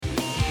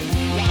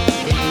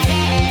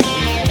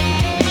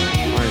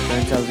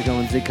it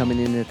going? Zig coming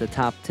in at the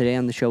top. Today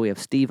on the show, we have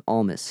Steve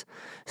Almas.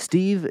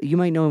 Steve, you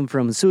might know him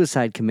from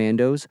Suicide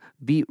Commandos,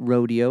 Beat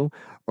Rodeo,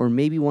 or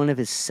maybe one of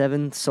his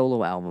 7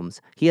 solo albums.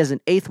 He has an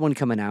 8th one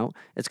coming out.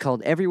 It's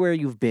called Everywhere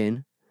You've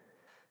Been.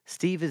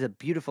 Steve is a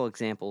beautiful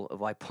example of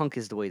why punk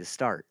is the way to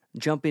start.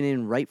 Jumping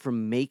in right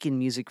from making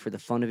music for the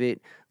fun of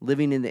it,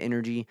 living in the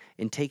energy,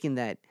 and taking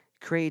that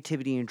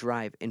creativity and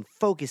drive and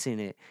focusing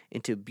it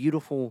into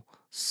beautiful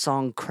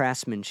song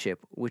craftsmanship,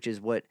 which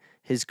is what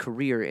his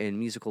career and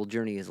musical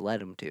journey has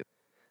led him to.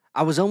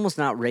 I was almost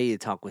not ready to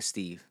talk with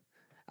Steve.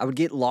 I would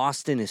get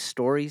lost in his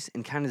stories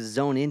and kind of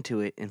zone into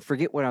it and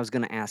forget what I was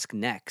going to ask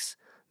next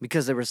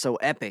because they were so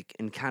epic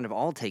and kind of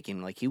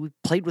all-taking. Like, he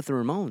played with the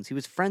Ramones. He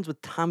was friends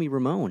with Tommy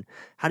Ramone.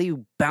 How do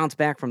you bounce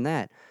back from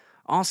that?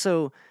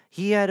 Also,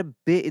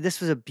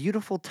 this was a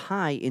beautiful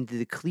tie into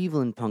the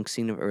Cleveland punk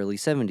scene of early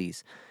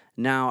 70s.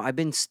 Now, I've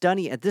been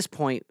studying, at this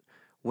point,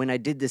 when I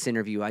did this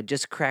interview, I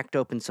just cracked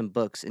open some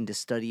books into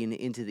studying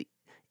into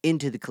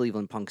the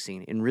Cleveland punk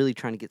scene and really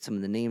trying to get some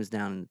of the names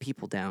down and the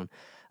people down.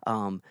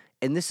 And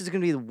this is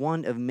going to be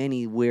one of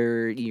many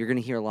where you're going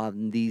to hear a lot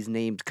of these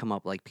names come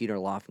up, like Peter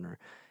Loeffner.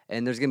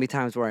 And there's going to be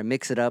times where I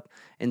mix it up,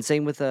 and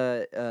same with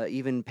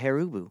even Pere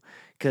Ubu,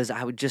 because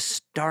I would just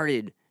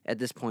started at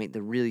this point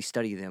to really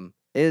study them.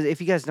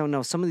 If you guys don't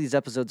know, some of these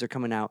episodes are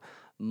coming out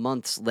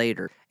months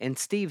later, and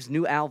Steve's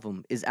new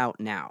album is out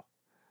now.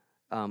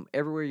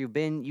 Everywhere You've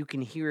Been, you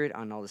can hear it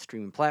on all the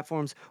streaming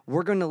platforms.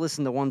 We're going to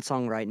listen to one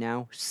song right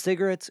now,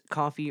 Cigarettes,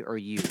 Coffee, or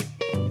You.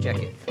 Check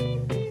it.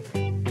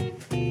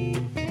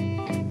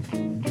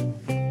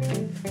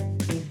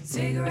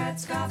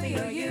 Cigarettes, coffee,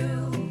 or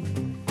you?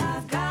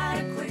 I've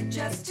gotta quit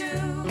just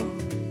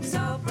two.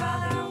 So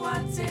brother,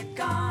 what's it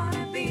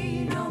gonna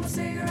be? No more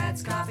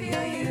cigarettes, coffee,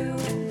 or you?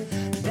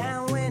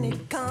 Now when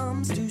it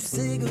comes to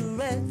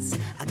cigarettes,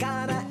 I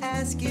gotta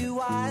ask you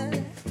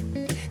why.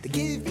 They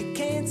give you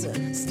cancer,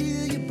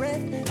 steal your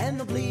breath, and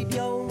they'll bleed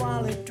your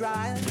wallet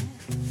dry.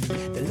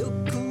 They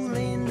look cool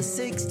in the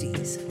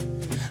 60s,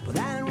 but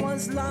that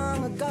was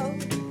long ago.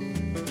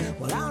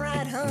 Well,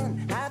 alright,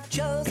 hun, I've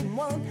chosen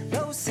one.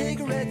 Those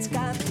cigarettes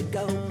got to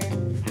go.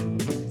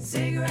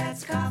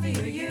 Cigarettes, coffee,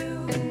 or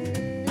you?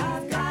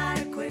 I've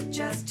gotta quit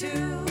just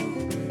two.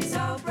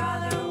 So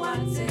brother,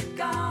 what's it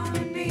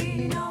gonna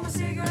be? No more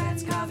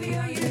cigarettes, coffee,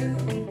 or you?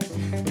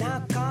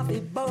 Now, coffee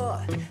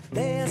boy,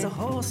 there's a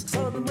horse,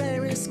 so the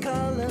rarest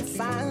color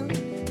found.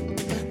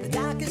 The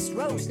darkest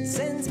roast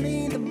sends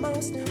me the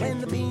most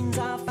when the beans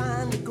are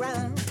finely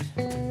ground.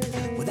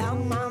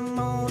 Without my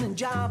morning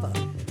java,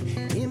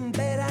 in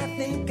bed I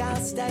think I'll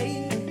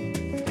stay.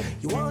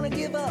 You wanna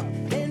give up,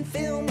 then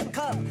fill my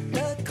cup.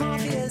 The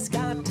coffee has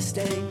got to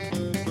stay.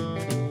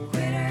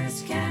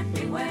 Quitters can't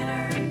be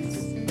winners.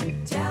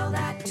 Tell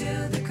that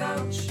to the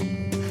coach.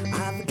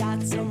 I've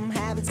got some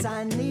habits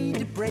I need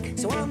to break,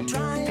 so I'm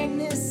trying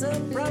this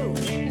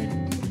approach.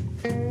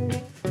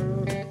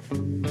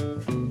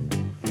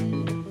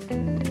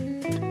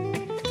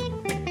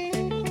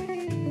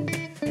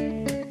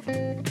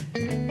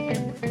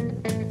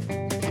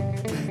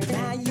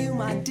 Now you,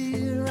 my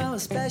dear, are a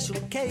special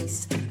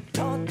case,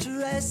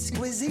 torture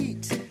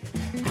exquisite.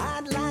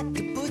 I'd like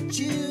to put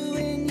you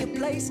in your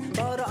place,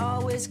 but I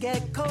always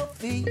get cold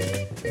feet.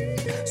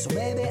 So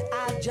maybe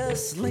I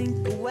just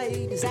slink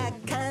away, 'cause that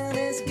kind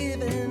is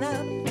giving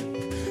up.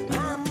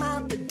 I'm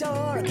out the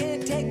door, I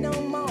can't take no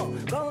more.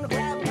 Gonna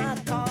grab my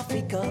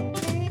coffee cup.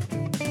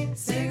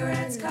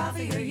 Cigarettes,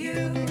 coffee, or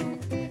you?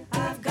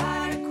 I've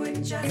gotta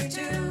quit just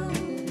two.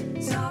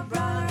 So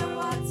brother,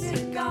 what's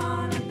it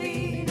gonna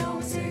be? No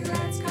more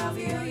cigarettes,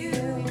 coffee, or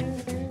you?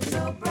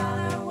 So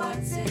brother,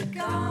 what's it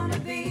gonna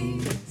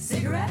be?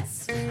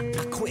 Cigarettes,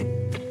 I quit.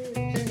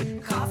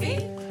 coffee,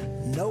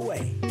 No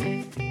way.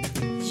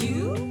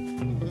 you?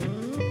 I'm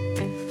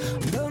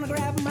gonna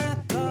grab my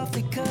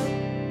coffee cup.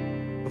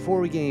 Before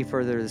we get any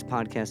further, this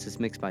podcast is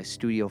mixed by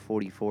Studio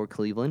 44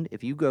 Cleveland.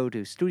 If you go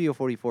to Studio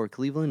 44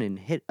 Cleveland and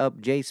hit up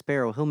Jay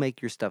Sparrow, he'll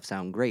make your stuff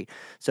sound great.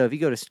 So if you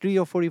go to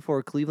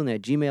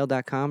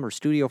studio44cleveland@gmail.com or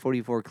Studio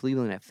 44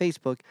 Cleveland at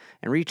Facebook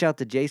and reach out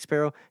to Jay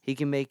Sparrow, he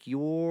can make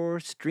your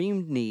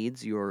streamed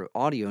needs, your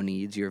audio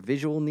needs, your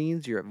visual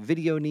needs, your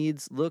video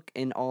needs look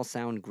and all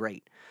sound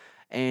great.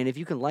 And if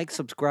you can like,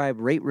 subscribe,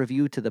 rate,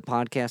 review to the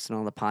podcast and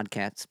all the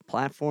podcast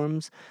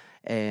platforms,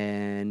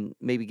 and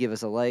maybe give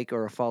us a like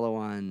or a follow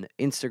on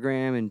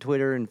Instagram and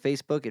Twitter and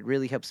Facebook, it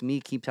really helps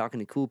me keep talking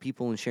to cool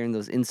people and sharing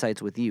those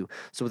insights with you.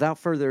 So without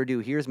further ado,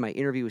 here's my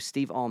interview with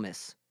Steve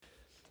Almas.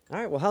 All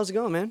right, well, how's it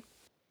going, man?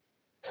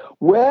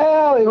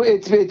 Well,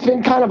 it's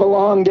been kind of a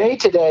long day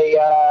today.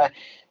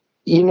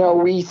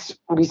 We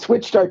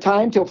switched our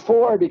time till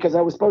 4 because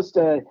I was supposed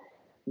to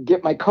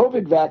get my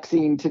COVID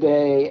vaccine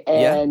today,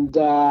 and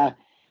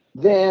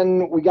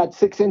then we got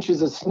 6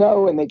 inches of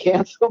snow and they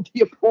canceled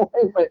the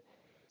appointment.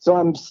 So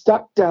I'm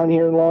stuck down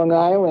here in Long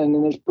Island,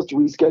 and they're supposed to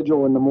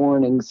reschedule in the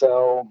morning.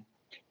 So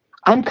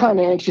I'm kind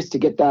of anxious to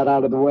get that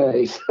out of the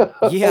way.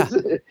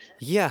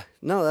 Yeah.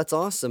 No, that's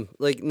awesome.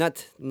 Like,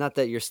 not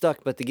that you're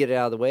stuck, but to get it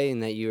out of the way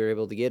and that you were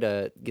able to get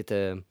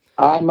the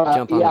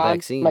jump on the I'm a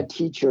vaccine.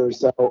 teacher,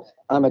 so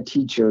I'm a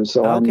teacher,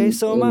 so Okay, I'm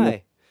so am in.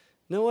 I.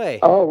 No way.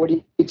 Oh, what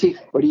do you teach?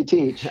 What do you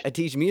teach? I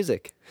teach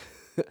music.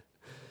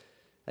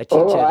 I teach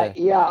Oh, at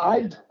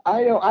a.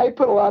 I know I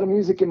put a lot of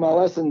music in my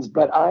lessons,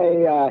 but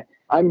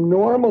I'm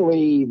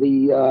normally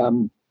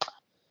the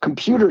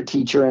computer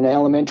teacher in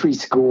elementary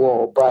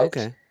school, but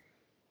Okay.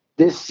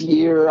 this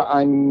year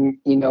I'm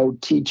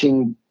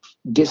teaching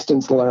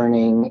distance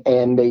learning,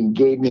 and they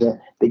gave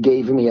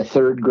me a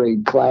third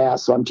grade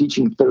class, so I'm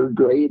teaching third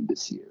grade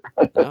this year.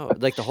 Oh,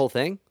 like the whole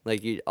thing?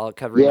 Like you all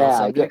covering all Yeah,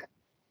 subjects?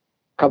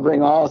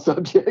 covering all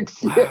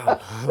subjects. Wow. Yeah.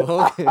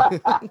 Okay.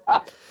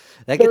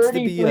 That gets to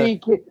be 33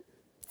 kids.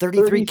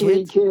 33 33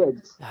 kids?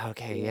 kids.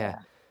 Okay, yeah. Yeah.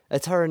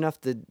 It's hard enough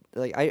to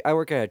like I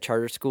work at a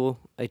charter school.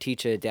 I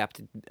teach a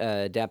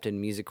adapted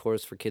music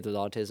course for kids with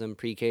autism,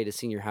 pre-K to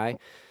senior high.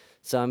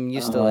 So I'm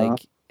used to Uh-huh.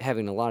 like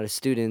having a lot of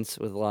students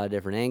with a lot of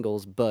different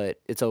angles,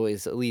 but it's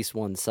always at least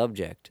one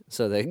subject.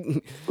 So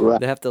they Right.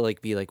 they have to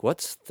like be like,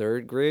 what's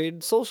third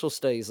grade social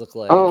studies look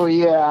Oh like?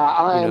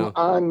 yeah, You know?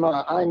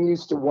 I'm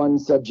used to one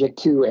subject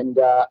too, and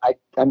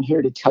I'm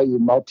here to tell you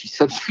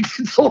multi-subject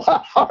is a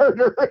lot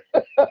harder.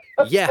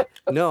 Yeah.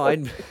 No,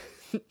 I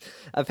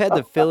I've had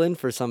to fill in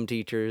for some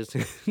teachers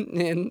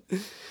and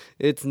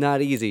it's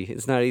not easy.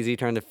 It's not easy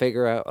trying to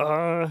figure out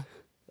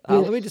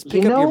let me just You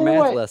pick up know your math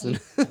what? lesson.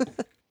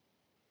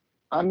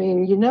 I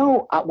mean,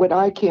 what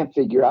I can't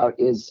figure out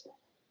is,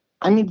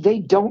 I mean, they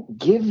don't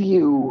give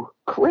you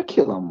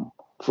curriculum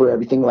for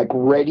everything, like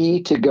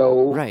ready to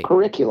go Right.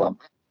 curriculum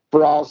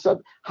for all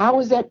sub. How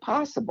is that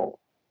possible?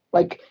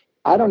 Like,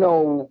 I don't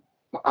know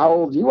how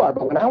old you are,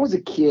 but when I was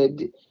a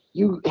kid,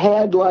 you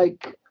had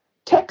like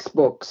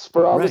textbooks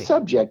for all the Right.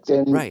 subjects,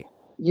 and Right.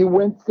 you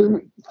went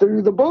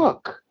through the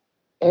book.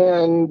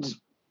 And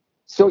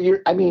so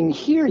I mean,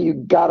 here you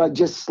gotta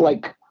just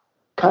like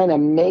kind of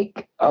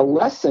make a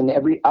lesson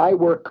I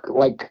work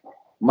like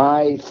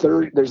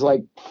there's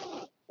like,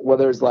 well,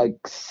 there's like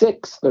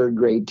 6 third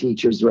grade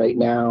teachers right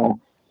now,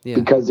 Yeah.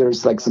 because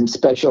there's like some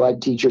special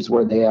ed teachers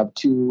where they have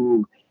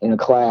 2 in a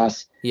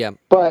class. Yeah.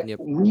 But Yep.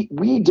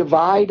 we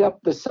divide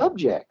up the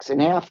subjects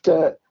and have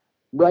to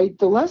write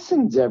the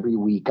lessons every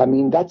week. I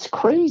mean, that's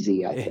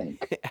crazy, I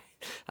think.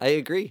 I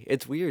agree.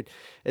 It's weird.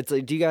 It's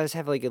like, do you guys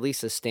have like at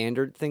least a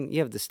standard thing?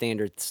 You have the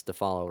standards to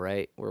follow,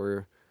 right?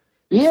 Where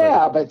it's like,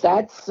 Yeah, but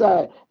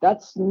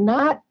that's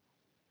not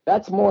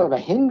that's more of a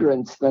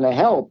hindrance than a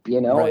help,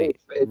 right,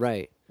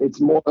 right. it's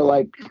more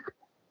like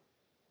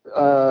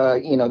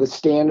the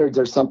standards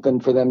are something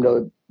for them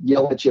to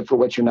yell at you for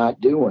what you're not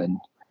doing.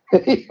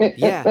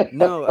 Yeah,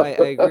 no, I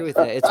agree with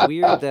that. It's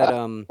weird that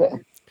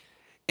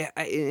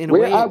in a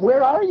way.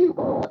 Where are you?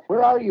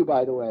 Where are you,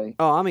 by the way?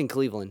 Oh, I'm in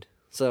Cleveland,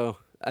 so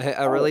I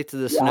Oh, relate to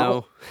the yeah,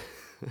 snow.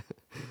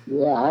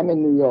 yeah, I'm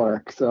in New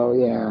York, so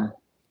yeah.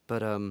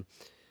 But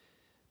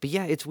but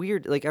yeah, it's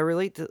weird. Like I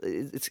relate to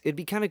it'd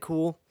be kind of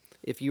cool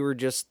if you were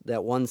just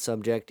that one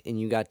subject and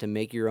you got to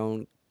make your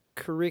own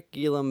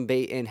curriculum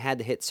and had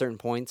to hit certain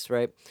points,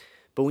 right?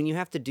 But when you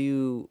have to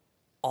do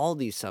all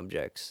these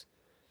subjects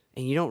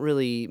and you don't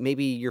really,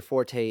 maybe your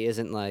forte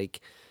isn't like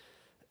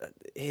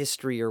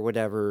history or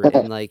whatever,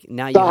 and like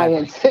now you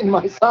have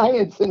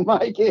Science in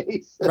my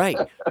case. right,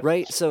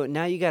 right. So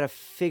now you got to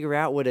figure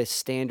out what a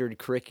standard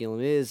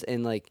curriculum is,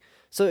 and like,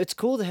 so it's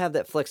cool to have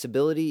that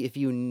flexibility if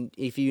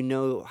you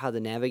know how to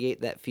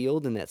navigate that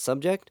field and that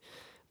subject.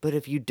 But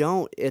if you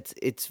don't,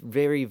 it's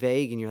very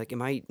vague, and you're like,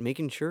 am I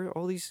making sure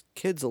all these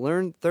kids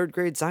learn third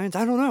grade science?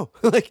 I don't know.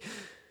 Like,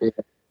 it's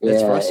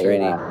Yeah,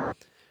 frustrating. yeah.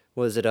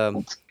 Was it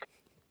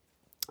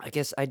I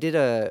guess I did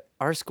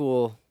our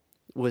school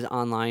was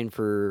online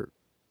for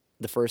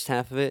the first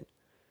half of it,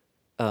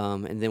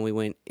 and then we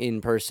went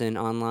in person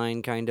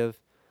online, kind of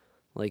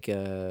like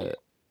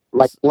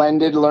Like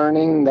blended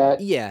learning,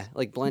 that yeah,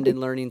 like blended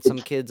learning. Some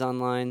kids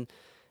online,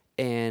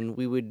 and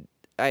we would.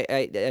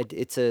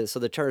 It's so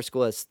the charter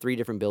school has 3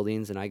 different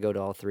buildings, and I go to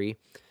all 3.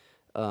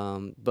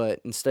 But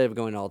instead of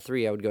going to all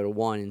 3, I would go to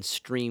one and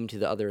stream to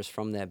the others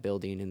from that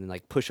building, and then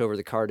like push over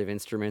the cart of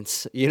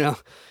instruments.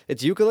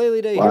 It's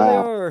ukulele day. Here they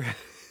wow, are,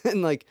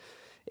 and like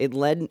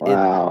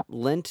wow.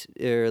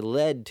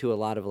 led to a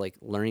lot of like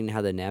learning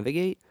how to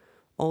navigate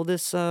all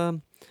this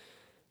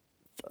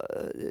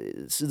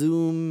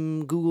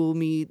Zoom, Google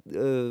Meet,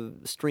 Well,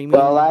 streaming.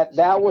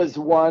 that was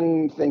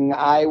one thing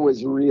I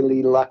was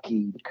really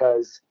lucky,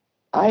 because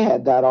I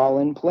had that all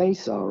in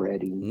place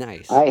already.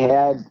 Nice.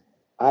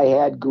 I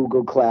had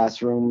Google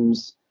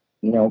Classrooms,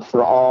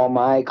 for all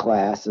my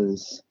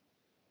classes.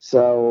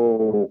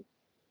 So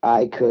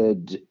I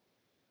could,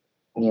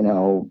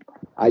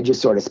 I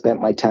just sort of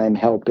spent my time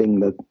helping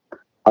the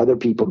other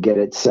people get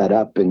it set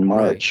up in Right.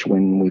 March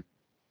when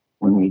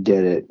we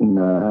did it. And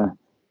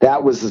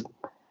that was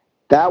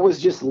that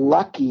was just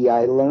lucky.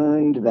 I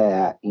learned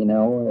that,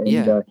 and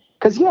Yeah.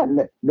 because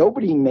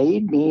nobody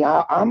made me.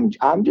 I'm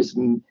just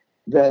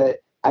the.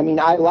 I mean,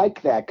 I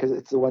like that because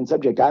it's the one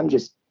subject. I'm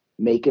just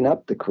making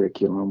up the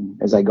curriculum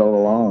as I go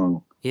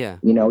along. Yeah.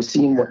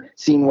 Seeing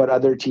what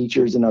other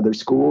teachers and other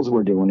schools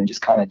were doing, and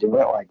just kind of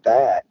doing it like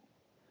that.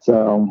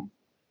 So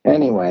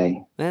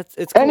Anyway, It's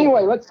cool.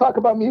 anyway, let's talk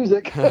about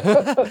music.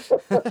 I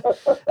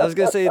was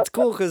gonna say it's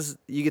cool because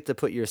you get to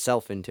put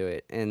yourself into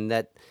it, and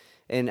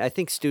I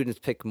think students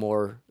pick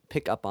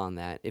up on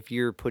that if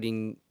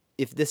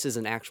this is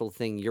an actual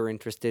thing you're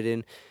interested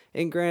in.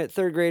 And granted,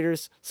 third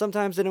graders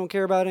sometimes they don't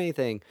care about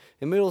anything,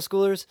 and middle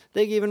schoolers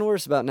they get even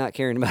worse about not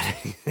caring about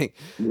anything.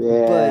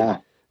 Yeah.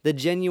 But the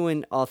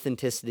genuine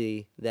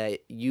authenticity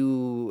that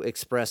you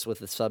express with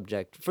the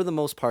subject, for the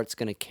most part, is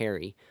gonna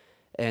carry.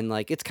 And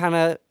like it's kind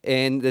of,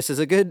 and this is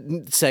a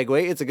good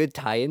segue. It's a good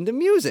tie into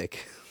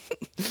music.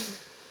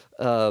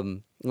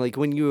 Like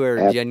when you are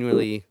Absolutely.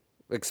 genuinely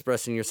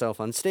expressing yourself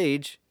on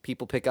stage,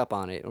 people pick up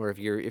on it. Or if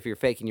you're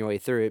faking your way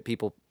through it,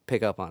 people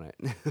pick up on it.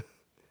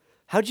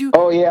 How'd you?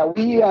 Oh yeah,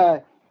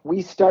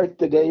 we start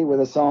the day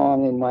with a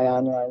song in my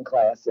online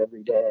class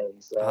every day. Oh,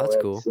 So that's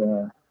cool. it's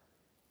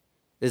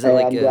Is it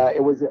like and a?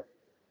 it was.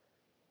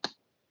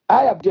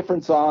 I have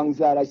different songs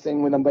that I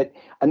sing with them, but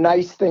a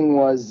nice thing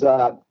was,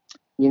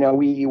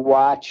 we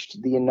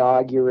watched the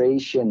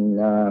inauguration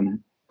a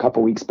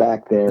couple weeks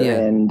back there, Yeah.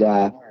 and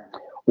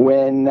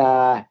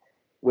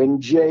when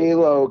J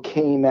Lo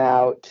came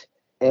out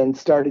and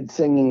started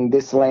singing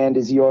 "This Land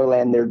Is Your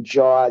Land," their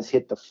jaws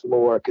hit the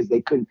floor because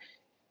they couldn't.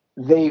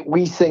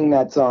 We sing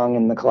that song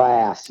in the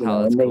class,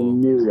 Oh, that's and they cool.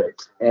 knew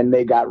it, and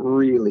they got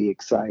really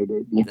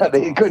excited. That's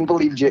They couldn't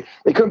believe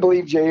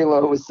J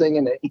Lo was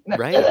singing it.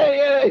 Right.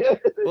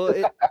 Well,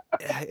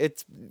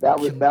 it's That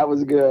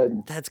was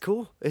good. that's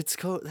cool. It's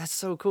cool. That's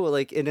so cool.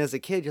 Like, and as a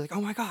kid, you're like,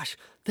 oh my gosh,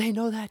 they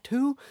know that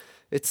too.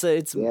 It's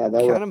Yeah,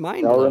 kind of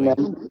mind they'll blowing.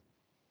 remember.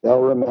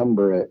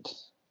 They'll? It.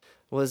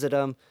 Was it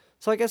So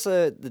I guess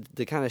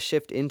the kind of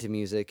shift into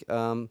music.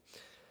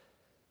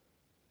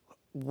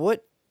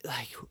 What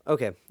like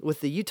okay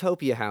with the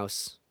Utopia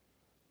House,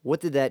 what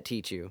did that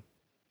teach you?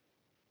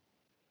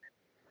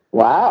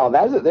 Wow,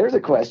 there's a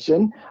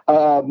question.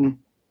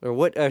 Or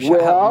what?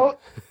 Well,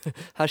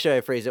 How should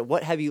I phrase it?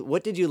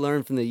 What did you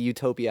learn from the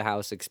Utopia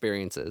House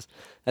experiences?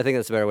 I think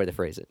that's a better way to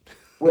phrase it.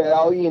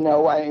 I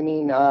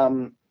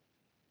mean,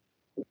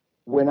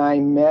 when I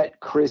met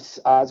Chris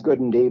Osgood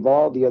and Dave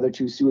All, the other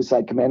two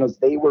Suicide Commandos,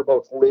 they were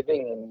both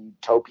living in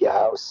Utopia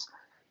House,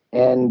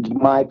 and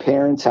my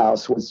parents'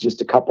 house was just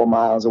a couple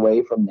miles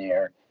away from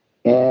there.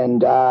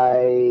 And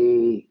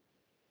I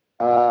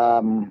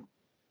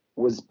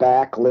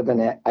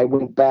I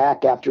went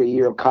back after a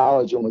year of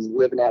college and was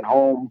living at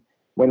home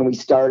when we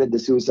started the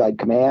Suicide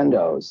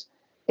Commandos.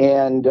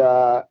 And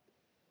I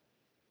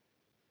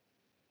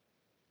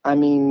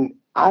mean,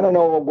 I don't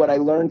know what I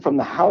learned from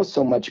the house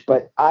so much,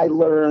 but I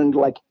learned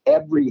like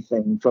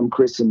everything from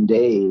Chris and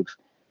Dave.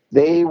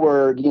 They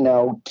were,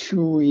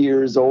 2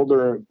 years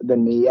older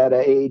than me at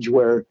an age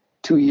where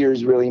 2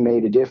 years really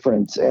made a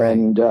difference. Right.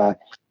 And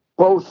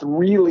both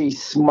really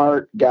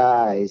smart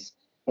guys.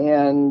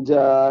 And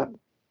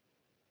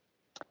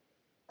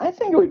I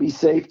think it would be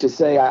safe to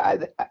say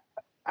I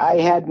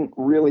hadn't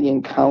really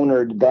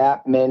encountered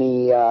that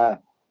many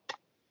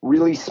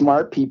really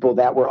smart people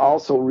that were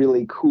also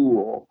really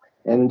cool.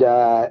 And,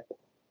 so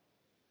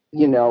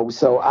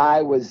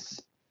I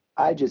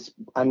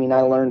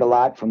learned a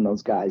lot from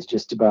those guys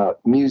just about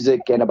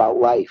music and about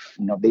life.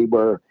 They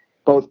were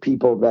both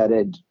people that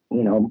had,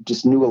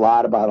 just knew a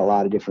lot about a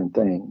lot of different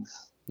things.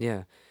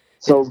 Yeah.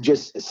 So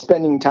just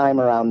spending time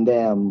around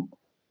them,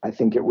 I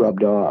think it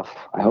rubbed off.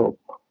 I hope.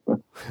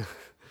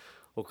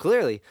 Well,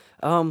 clearly.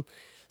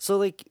 So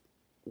like,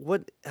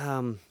 what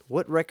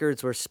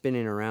records were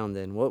spinning around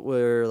then? What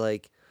were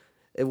like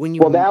when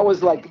you? Well, that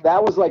was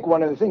like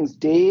one of the things.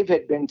 Dave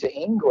had been to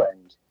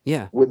England.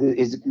 Yeah.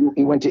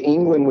 He went to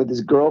England with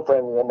his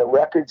girlfriend, and the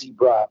records he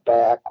brought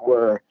back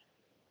were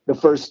the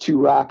first two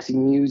Roxy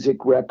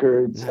Music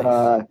records.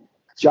 Nice.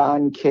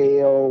 John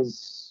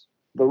Cale's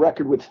the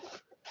record with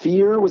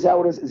Fear. Is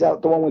that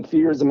the one with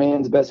Fear is a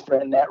Man's Best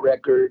Friend? That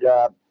record.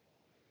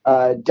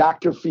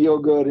 Dr.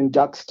 Feelgood and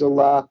Ducks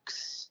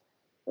Deluxe,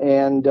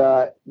 and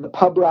the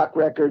pub rock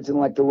records and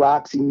like the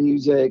Roxy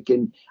Music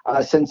and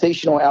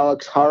Sensational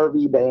Alex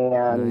Harvey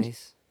Band.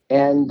 Nice.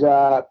 And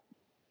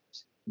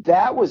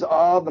that was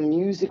all the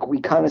music we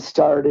kind of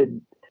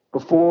started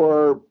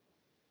before,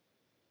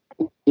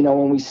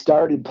 when we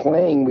started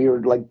playing, we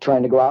were like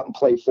trying to go out and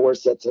play 4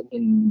 sets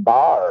in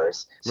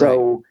bars.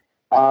 So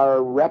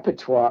our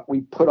repertoire,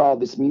 we put all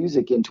this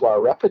music into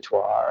our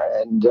repertoire,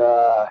 and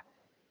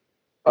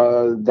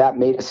that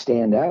made us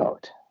stand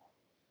out.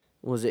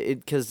 Was it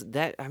because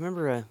that I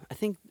remember? I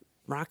think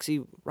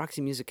Roxy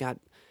Music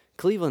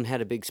Cleveland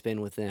had a big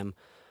spin with them.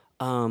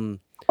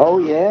 Oh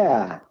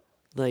yeah.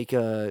 But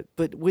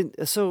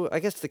so I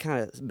guess the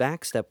kind of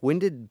back step. When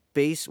did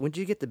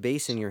you get the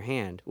bass in your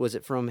hand? Was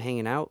it from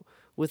hanging out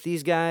with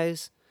these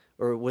guys,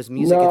 or was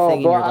music a thing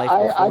in your life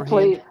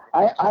beforehand?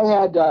 I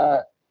had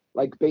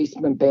like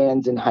basement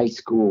bands in high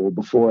school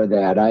before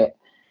that.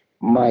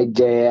 My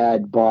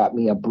dad bought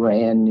me a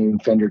brand new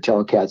Fender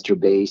Telecaster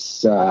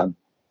bass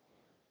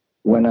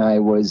when I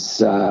was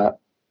for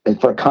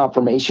a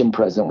confirmation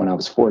present when I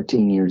was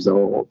 14 years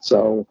old.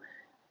 So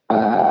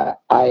I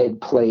had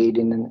played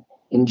in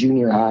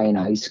junior high and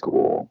high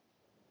school.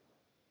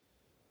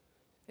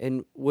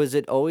 And was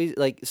it always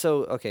like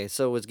so? Okay,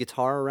 so was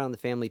guitar around the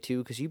family too?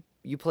 Because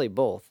you play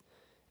both,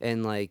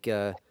 and like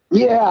Yeah,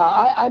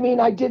 I mean,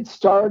 I did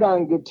start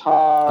on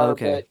guitar,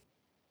 okay,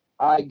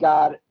 but I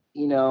got,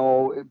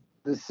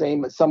 the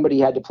same. Somebody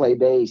had to play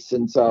bass,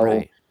 and so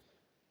right,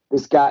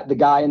 the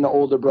guy in the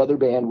older brother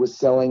band was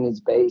selling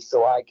his bass,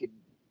 so I could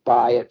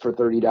buy it for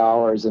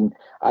 $30, and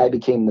I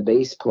became the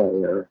bass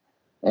player.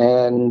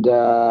 And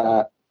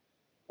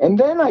and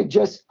then I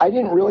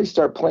didn't really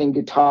start playing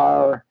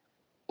guitar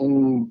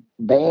in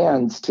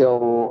bands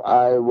till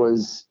I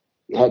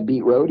had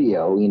Beat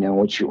Rodeo,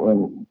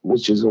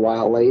 which is a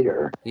while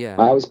later. yeah.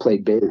 I always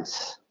played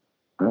bass,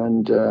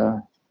 and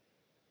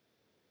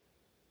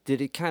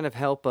Did it kind of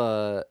help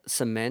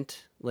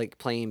cement like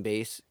playing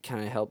bass?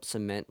 Kind of help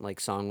cement like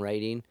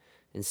songwriting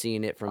and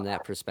seeing it from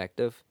that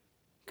perspective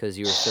because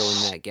you were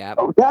filling that gap.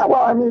 oh,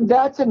 I mean,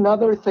 that's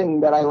another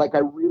thing that I like. I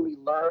really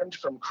learned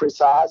from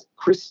Chris Osgood.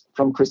 Chris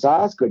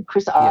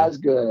Yeah.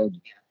 Osgood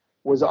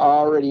was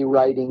already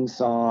writing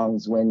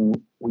songs when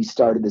we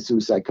started the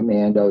Suicide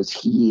Commandos.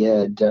 He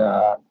had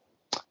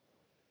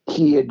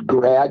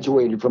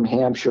graduated from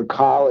Hampshire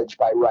College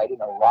by writing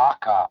a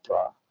rock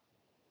opera,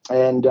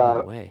 and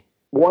No way.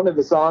 one of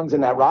the songs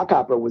in that rock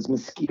opera was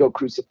Mosquito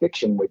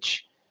Crucifixion,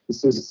 which the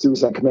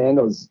Suicide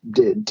Commandos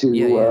did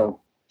Yeah, yeah. to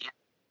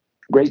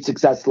great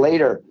success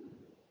later.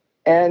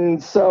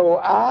 And so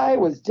I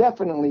was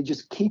definitely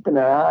just keeping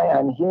an eye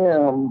on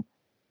him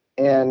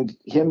and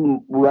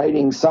him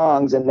writing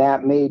songs, and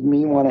that made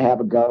me want to have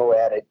a go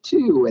at it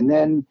too. And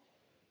then,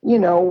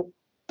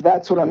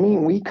 that's what I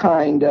mean. We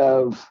kind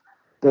of,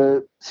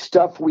 the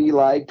stuff we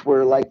liked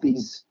were like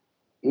these,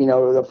 the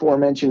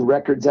aforementioned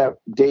records that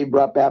Dave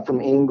brought back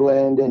from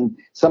England, and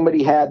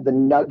somebody had the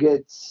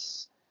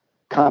Nuggets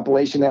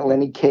compilation that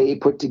Lenny Kaye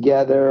put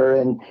together,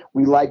 and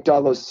we liked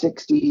all those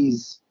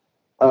 60s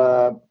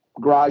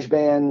garage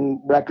band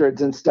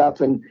records and stuff,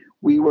 and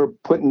we were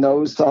putting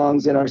those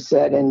songs in our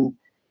set, and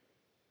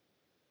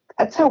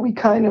that's how we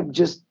kind of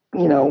just,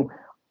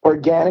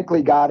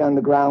 organically got on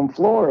the ground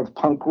floor of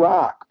punk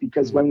rock,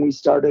 because when we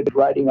started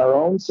writing our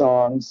own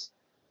songs,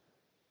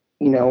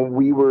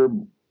 we were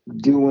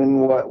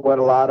doing what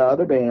a lot of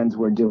other bands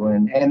were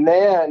doing. And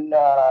then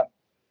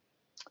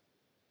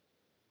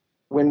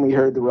when we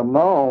heard the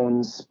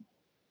Ramones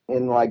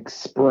in like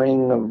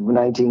spring of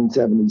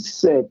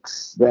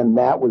 1976, then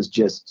that was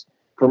just,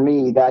 for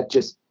me, that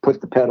just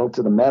put the pedal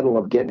to the metal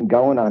of getting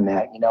going on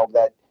that,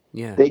 that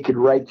Yeah. they could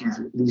write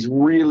these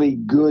really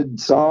good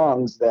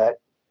songs that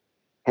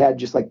had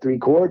just like 3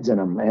 chords in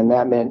them. And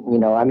that meant,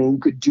 you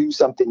could do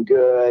something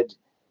good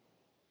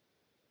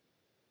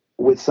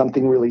with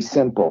something really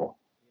simple.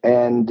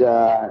 And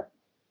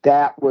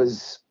that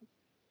was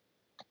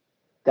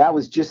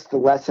just the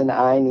lesson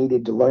I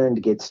needed to learn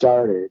to get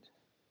started.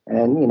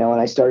 And, and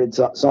I started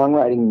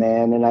songwriting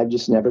then, and I've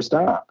just never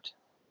stopped.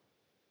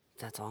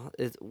 That's all.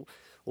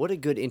 What a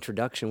good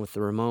introduction with the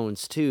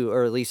Ramones too,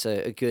 or at least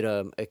a good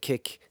a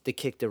kick, the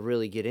kick to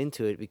really get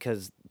into it,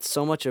 because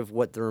so much of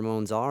what the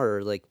Ramones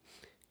are like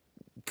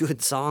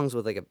good songs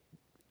with like a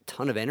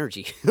ton of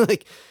energy.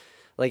 like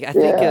I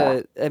think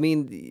Yeah. I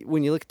mean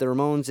when you look at the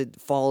Ramones,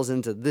 it falls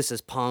into this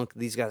is punk.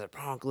 These guys are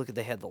punk. Look at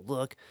they had the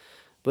look,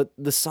 but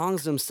the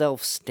songs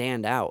themselves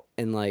stand out.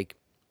 And like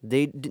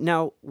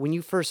now when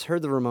you first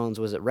heard the Ramones,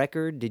 was it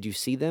record? Did you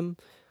see them?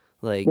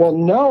 Like Well,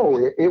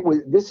 no, it was,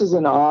 this is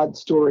an odd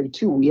story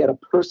too. We had a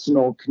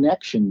personal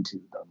connection to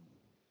them.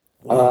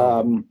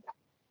 wow.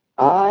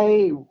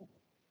 I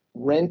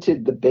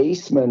rented the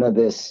basement of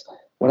this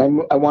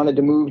when I wanted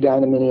to move down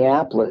to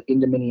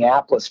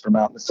Minneapolis from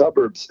out in the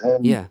suburbs.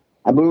 And Yeah.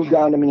 I moved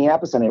down to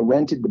Minneapolis, and I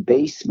rented the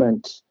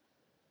basement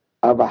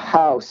of a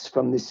house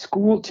from this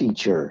school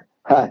teacher.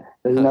 There's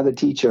another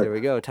teacher. There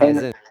we go. Ties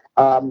in.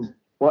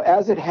 Well,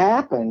 as it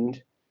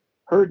happened,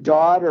 her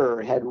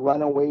daughter had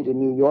run away to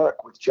New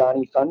York with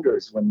Johnny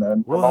Thunders when the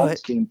What?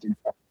 Ramones came through.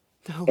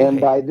 No And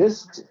way.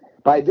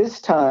 by this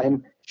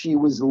time, she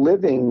was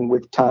living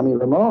with Tommy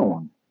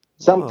Ramone.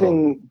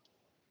 Something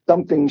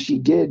she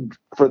did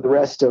for the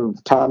rest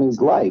of Tommy's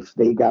life.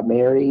 They got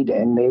married,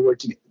 and they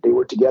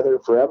were together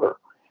forever.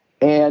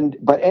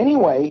 But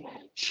anyway,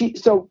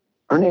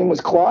 her name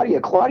was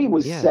Claudia. Claudia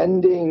was Yeah.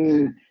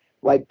 sending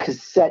like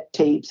cassette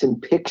tapes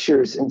and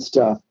pictures and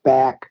stuff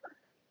back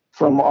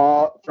from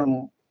all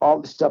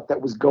the stuff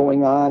that was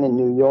going on in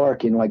New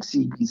York in like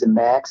CBs and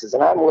Maxes.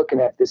 And I'm looking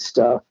at this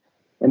stuff,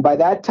 and by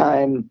that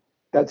time,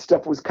 that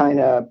stuff was kind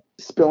of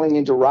spilling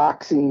into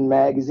Rock Scene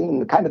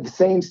magazine, kind of the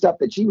same stuff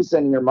that she was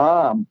sending her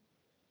mom.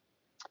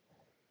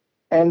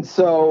 And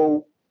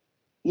so,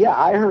 yeah,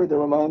 I heard the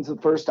Ramones the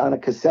first on a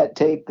cassette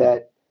tape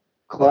that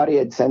Claudia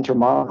had sent her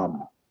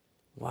mom.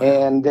 Wow.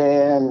 And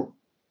then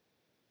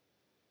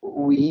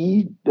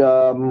we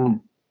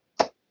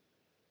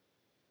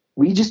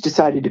just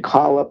decided to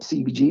call up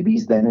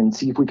CBGB's then and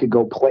see if we could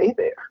go play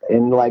there.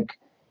 And like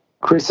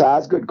Chris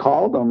Osgood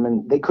called them,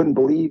 and they couldn't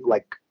believe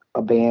like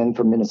a band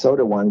from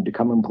Minnesota wanted to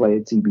come and play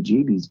at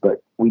CBGB's,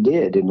 but we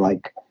did in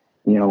like,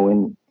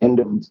 in end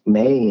of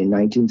May in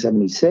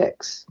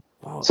 1976.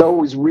 Whoa. So it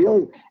was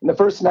really, and the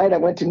first night I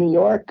went to New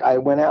York, I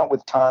went out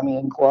with Tommy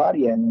and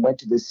Claudia and went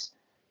to this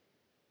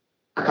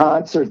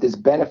concert, this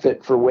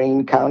benefit for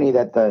Wayne County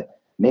that the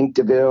Mink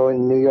DeVille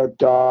and New York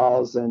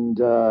Dolls and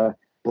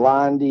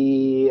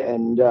Blondie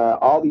and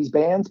all these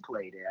bands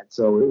played at.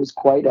 So it was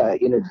quite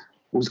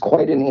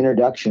an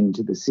introduction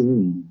to the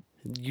scene.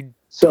 You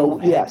So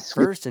dove head yes,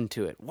 first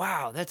into it.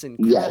 Wow, that's yes,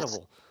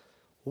 incredible.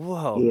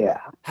 Whoa. yeah.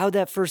 How'd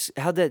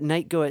that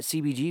night go at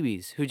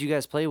CBGB's? Who'd you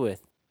guys play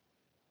with?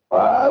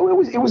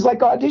 It was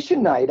like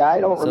audition night. I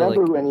don't So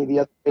remember like, who any of the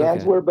other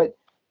bands okay. were, but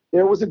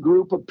there was a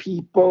group of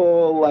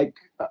people like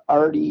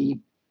already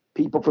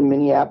people from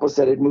Minneapolis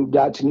that had moved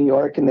out to New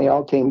York, and they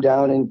all came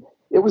down, and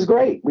it was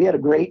great. We had a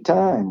great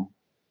time,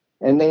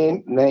 and they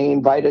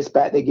invited us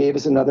back. They gave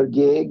us another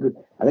gig.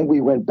 I think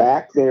we went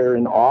back there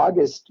in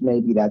August,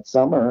 maybe that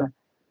summer,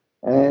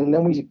 and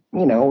then we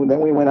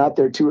went out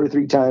there 2 or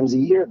 3 times a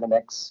year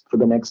for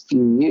the next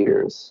few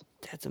years.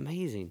 That's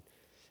amazing.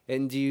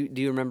 And do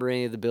you remember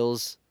any of the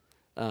bills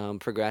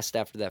progressed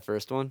after that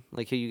first one?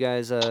 Like who you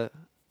guys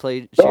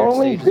played The shared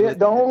only stages with?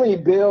 the only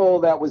bill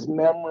that was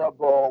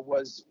memorable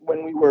was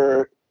when we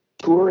were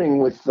touring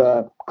with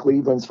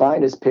Cleveland's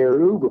Finest, Pere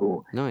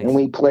Ubu, and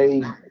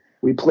Nice.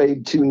 we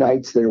played 2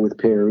 nights there with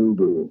Pere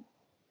Ubu,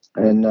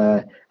 and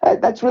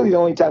that's really the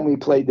only time we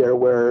played there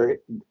where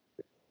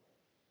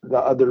the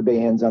other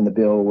bands on the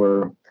bill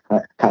were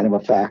kind of a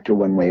factor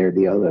one way or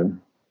the other.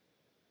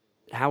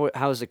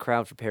 How's the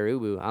crowd for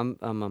Perubu?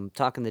 I'm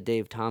talking to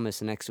Dave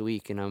Thomas next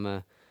week, and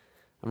I'm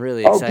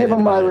really Oh, excited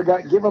about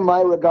it. give him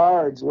my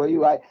regards, will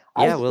you? I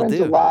Yeah, we'll spent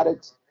a do. lot of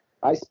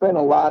I spent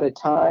a lot of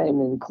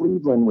time in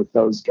Cleveland with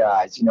those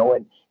guys.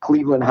 In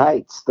Cleveland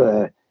Heights,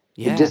 the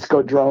Yeah.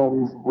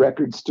 Discodrome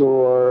record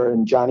store,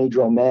 and Johnny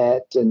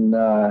Dromette, and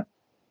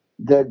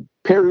the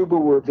Peruba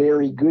were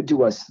very good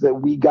to us. That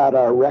we got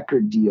our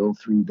record deal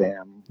through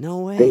them.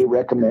 No They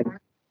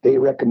way.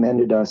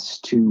 recommended us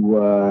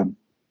to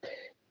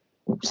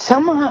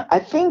somehow. I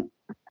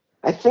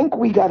think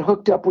we got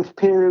hooked up with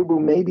Perubu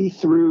maybe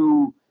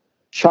through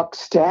Chuck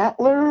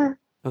Statler,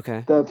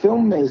 Okay. the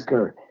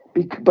filmmaker.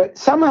 But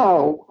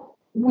somehow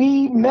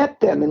we met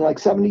them in like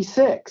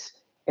 '76,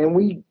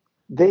 and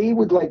they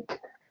would like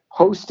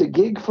host a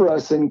gig for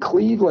us in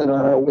Cleveland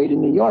on our way to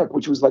New York,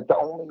 which was like the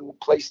only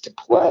place to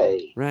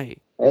play.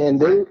 Right. And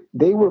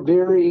they were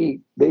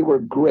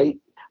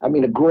great. I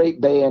mean, a great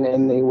band,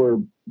 and they were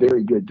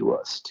very good to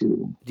us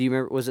too. Do you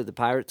remember? Was it the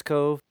Pirates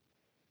Cove?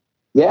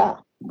 Yeah,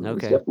 it was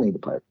Okay. definitely the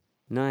part.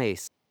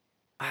 Nice.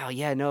 Wow.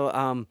 Yeah.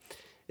 No.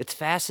 It's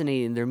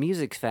fascinating. Their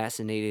music's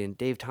fascinating.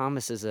 Dave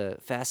Thomas is a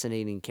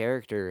fascinating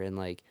character, and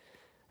like,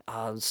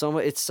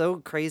 it's so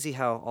crazy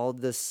how all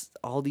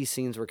these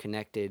scenes were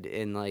connected,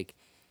 and like,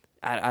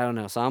 I don't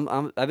know.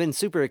 So I've been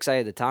super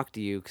excited to talk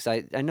to you because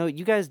I know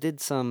you guys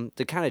did some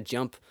to kind of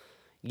jump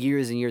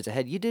years and years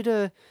ahead. You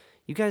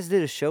guys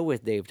did a show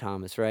with Dave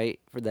Thomas, right?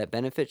 For that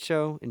benefit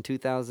show in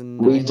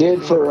 2009, We I did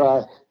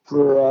think.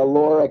 for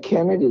Laura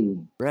Kennedy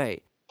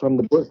Right. from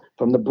the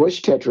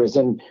Bush Tetras,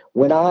 and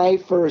when I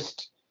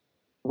first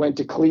went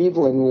to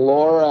Cleveland,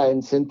 Laura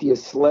and Cynthia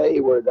Slay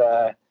were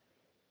the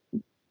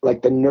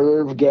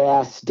nerve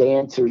gas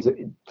dancers.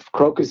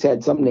 Crocus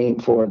had some name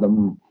for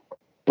them,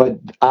 but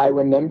I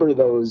remember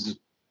these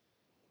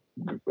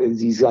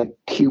like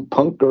cute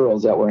punk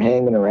girls that were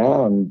hanging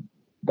around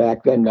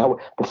back then. Now,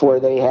 before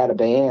they had a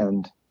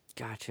band.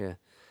 Gotcha.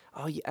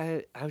 Oh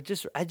yeah, I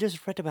just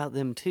read about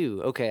them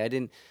too. Okay, I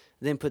didn't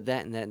put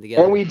that and that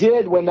together. And we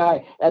did when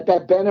at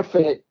that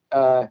benefit,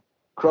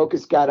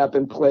 Crocus got up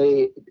and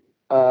played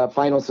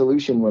Final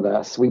Solution with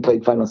us. We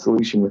played Final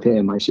Solution with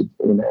him. Oh,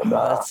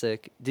 that's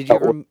sick. Did you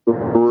ever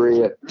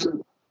It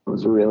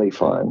was really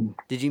fun.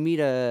 did you meet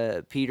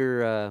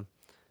Peter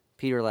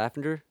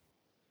Laffender?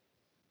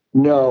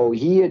 No,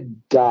 he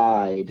had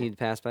died. He'd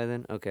passed by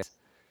then. Okay.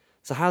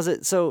 So how's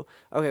it? So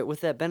okay,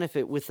 with that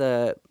benefit with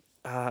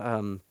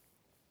I'm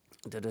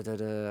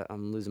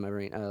losing my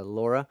brain.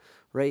 Laura,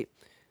 right?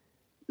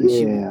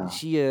 Yeah.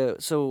 She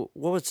so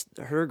what was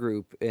her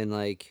group and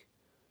like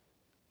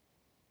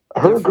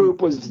Her they're from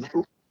group was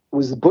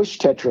the Bush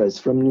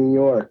Tetras from New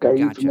York. Are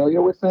you Gotcha.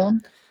 familiar with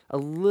them? a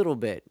little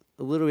bit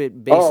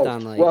based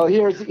on like well,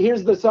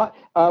 here's the song.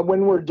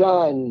 When we're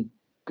done,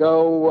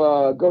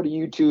 go to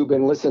YouTube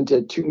and listen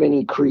to "Too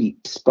Many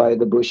Creeps" by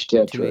the Bush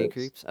Too Many Tetras.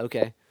 Creeps.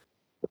 Okay.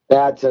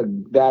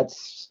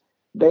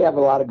 They have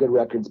a lot of good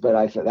records,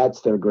 but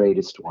that's their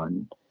greatest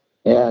one.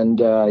 And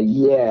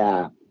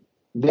yeah,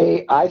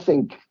 I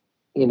think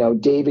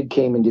David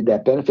came and did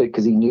that benefit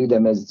because he knew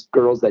them as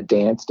girls that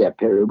danced at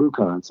Perubu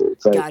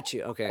concerts. Got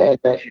you. Okay.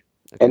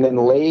 And then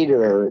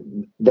later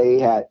they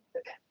had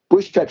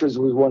Bush Tetras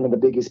was one of the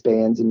biggest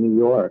bands in New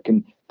York,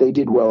 and they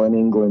did well in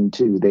England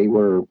too. They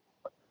were,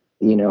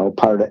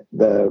 part of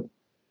the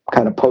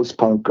kind of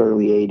post-punk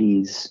early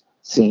 '80s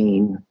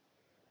scene.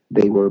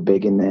 They were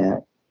big in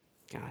that.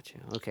 Gotcha.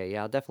 Okay.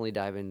 Yeah, I'll definitely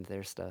dive into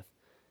their stuff.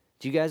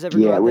 Do you guys ever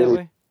go Yeah, out really. that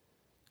way?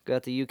 Go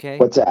out the UK?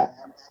 What's that?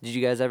 Did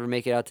you guys ever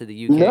make it out to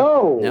the UK?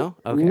 No. No?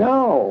 Okay.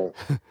 No.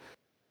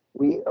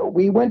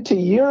 We went to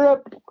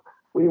Europe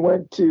we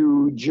went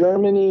to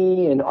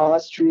Germany and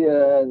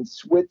Austria and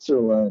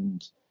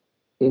Switzerland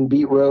in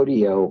Beat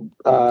Rodeo.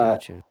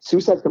 Gotcha.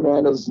 Suicide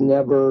Commandos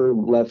never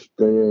left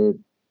the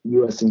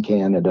U.S. and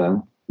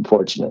Canada,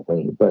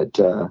 unfortunately, but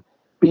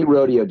Beat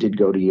Rodeo did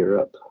go to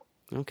Europe.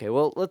 Okay,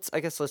 well, let's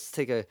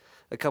take a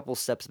couple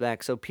steps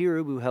back. So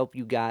Pirubu helped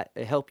you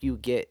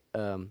get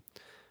a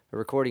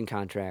recording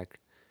contract,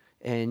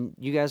 and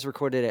you guys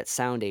recorded at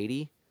Sound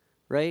 80,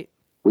 right?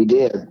 We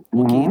did.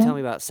 Well, can you Mhm. tell me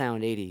about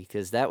Sound 80?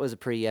 Because that was a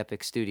pretty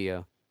epic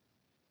studio.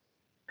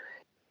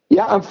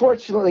 Yeah,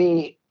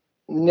 unfortunately,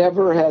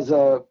 never has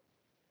a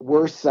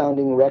worse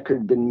sounding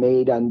record been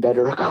made on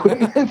better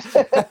equipment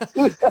than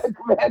Suicide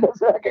Commandos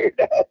record.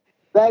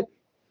 That,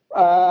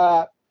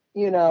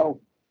 you know,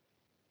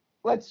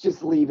 let's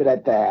just leave it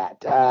at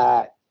that.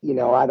 I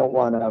don't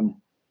want to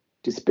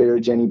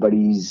disparage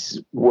anybody's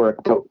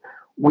work, but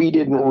we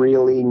didn't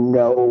really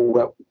know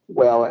what.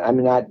 Well,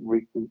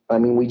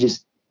 we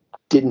just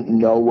didn't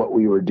know what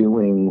we were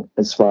doing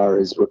as far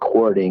as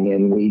recording,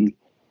 and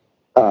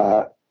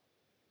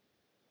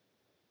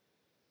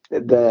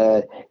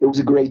it was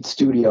a great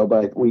studio,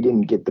 but we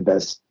didn't get the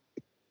best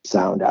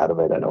sound out of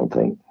it, I don't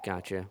think.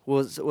 Gotcha.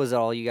 Was it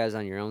all you guys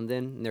on your own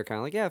then? And they're kind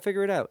of like, yeah,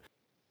 figure it out.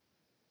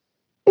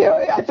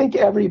 Yeah, I think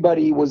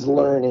everybody was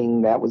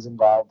learning that was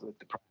involved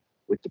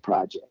with the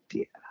project.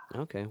 Yeah.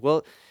 Okay.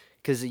 Well,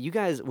 because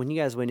when you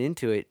guys went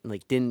into it,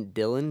 like, didn't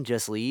Dylan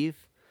just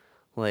leave?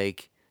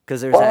 Like, because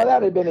there's Well, that.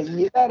 that had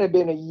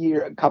been a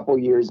year, a couple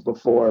years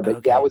before, but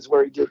Okay. that was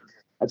where he did.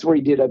 That's where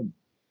he did a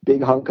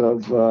big hunk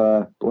of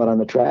Blood on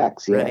the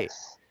Tracks. Yes. Right.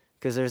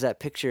 Because there's that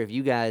picture of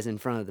you guys in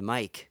front of the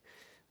mic.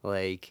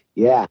 Like,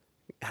 Yeah.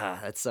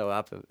 that's so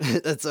epic.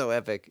 That's so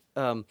epic.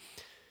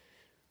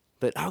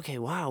 But okay,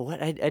 wow.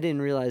 What I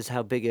didn't realize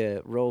how big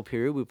a role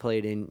Pirubu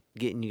played in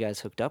getting you guys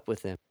hooked up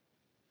with him.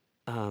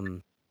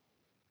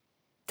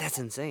 That's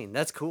insane.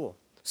 That's cool.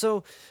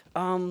 So,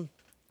 to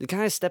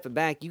kind of step it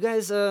back, you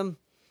guys,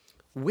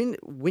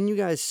 when you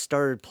guys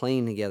started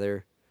playing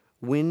together,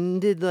 when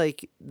did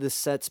like the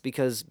sets,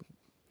 because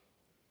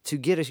to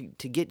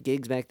get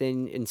gigs back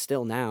then and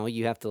still now,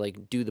 you have to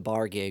like do the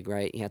bar gig,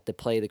 right? You have to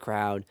play the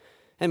crowd,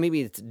 and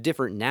maybe it's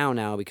different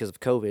now because of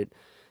COVID,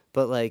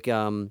 but like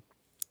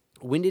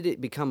when did it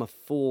become a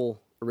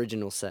full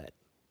original set,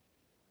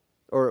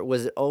 or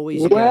was it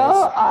always you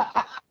Well,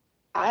 guys?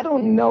 I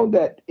don't know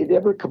that it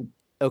ever.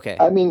 Okay,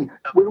 I mean,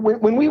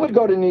 when we would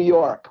go to New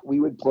York, we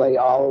would play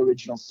all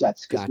original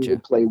sets because we Gotcha.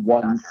 would play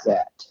one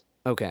set.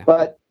 okay,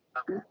 But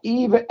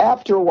even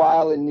after a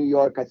while in New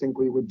York, I think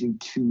we would do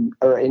two,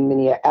 or in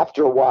Minneapolis,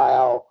 after a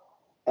while,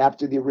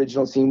 after the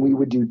original scene, we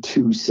would do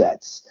two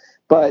sets.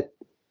 But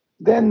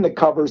then the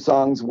cover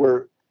songs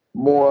were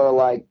more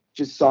like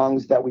just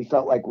songs that we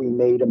felt like we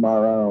made them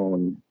our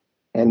own.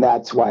 And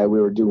that's why we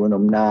were doing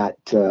them, not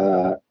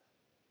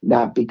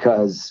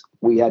because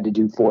we had to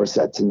do 4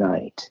 sets a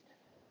night.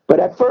 But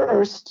at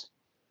first,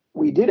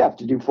 we did have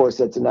to do 4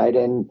 sets a night,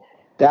 and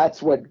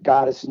that's what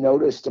got us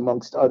noticed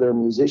amongst other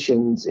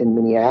musicians in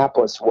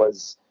Minneapolis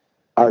was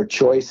our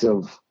choice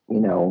of,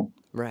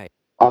 right.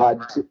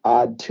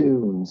 odd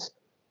tunes.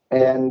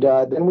 And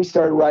then we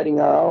started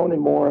writing our own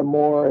and more and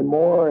more and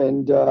more.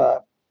 And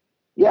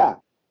yeah,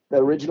 the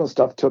original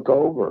stuff took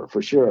over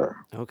for sure.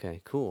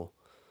 Okay, cool.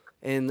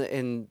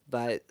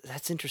 But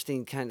that's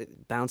interesting, kind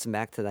of bouncing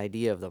back to the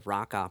idea of the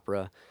rock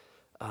opera,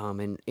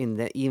 and in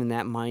that, even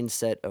that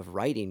mindset of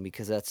writing,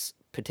 because that's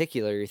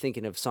particular. You're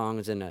thinking of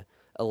songs in a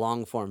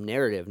long form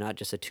narrative, not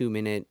just a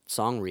 2-minute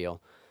song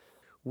reel.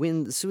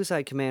 When the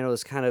Suicide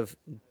Commandos kind of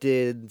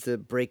did the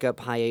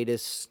breakup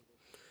hiatus,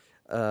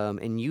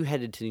 and you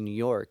headed to New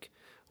York,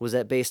 was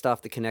that based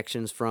off the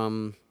connections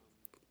from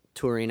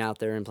touring out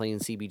there and playing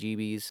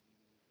CBGBs?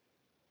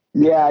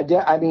 Yeah,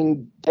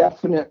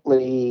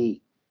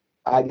 definitely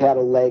I had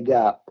a leg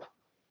up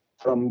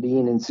from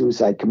being in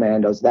Suicide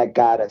Commandos. That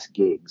got us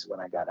gigs when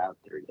I got out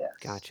there, yes.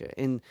 Gotcha.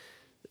 And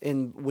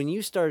when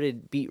you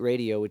started Beat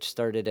Radio, which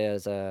started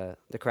as the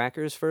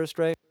Crackers first,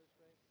 right?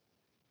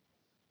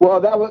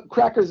 Well, that was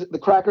Crackers. The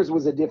Crackers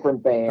was a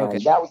different band. Okay.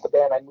 That was the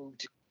band I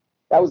moved to.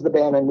 That was the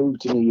band I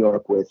moved to New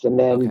York with, and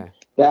then Okay.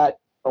 that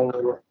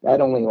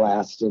only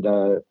lasted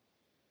a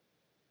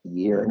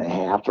year and a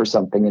half or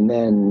something. And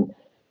then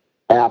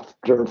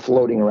after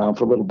floating around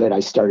for a little bit, I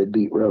started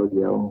Beat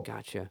Rodeo.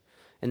 Gotcha.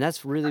 And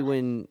that's really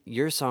when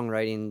your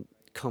songwriting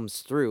comes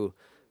through,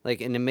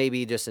 like, and it may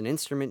be just an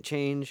instrument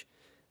change,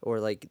 or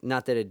like,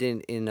 not that it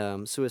didn't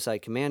in Suicide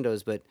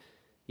Commandos, but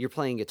you're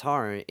playing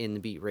guitar in the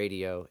Beat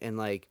Radio, and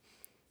like,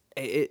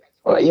 it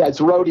Well, yeah, it's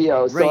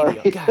Rodeo. Sorry.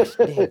 radio. Gosh,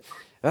 dang.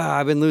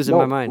 I've been losing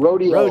my mind.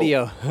 Rodeo.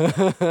 Rodeo.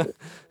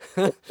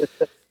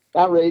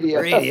 Not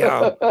radio.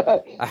 Radio.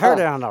 I heard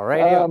it on the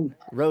radio.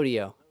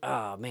 Rodeo.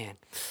 Oh man.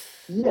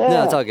 Yeah.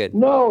 No, it's all good.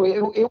 No,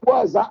 it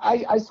was.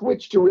 I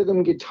switched to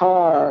rhythm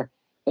guitar,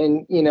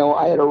 and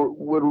I had a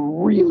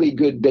really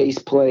good bass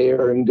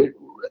player, and good.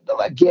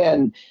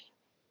 Again,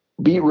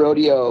 Beat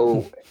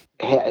Rodeo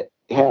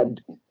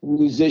had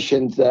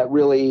musicians that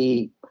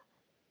really,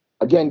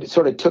 again,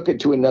 sort of took it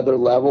to another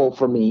level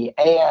for me,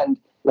 and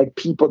like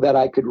people that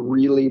I could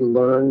really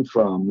learn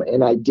from,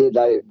 and I did.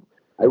 I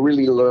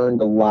really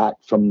learned a lot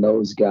from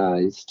those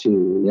guys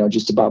too.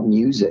 Just about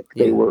music.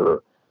 They Yeah.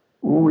 were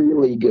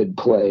really good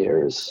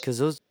players, Because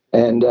those,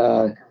 and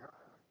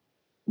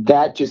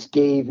that just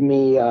gave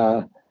me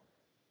a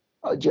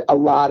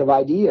lot of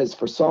ideas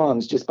for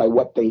songs just by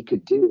what they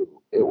could do.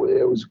 It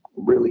was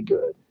really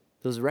good.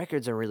 those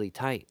records are really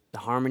tight. The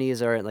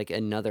harmonies are at like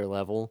another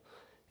level,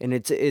 and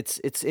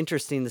it's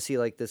interesting to see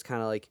like this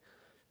kind of like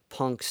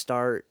punk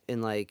start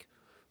and like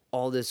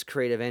all this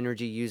creative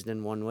energy used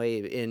in one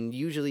way. And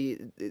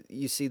usually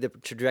you see the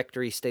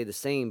trajectory stay the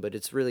same, but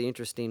it's really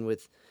interesting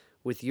with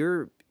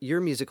your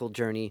musical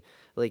journey.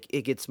 Like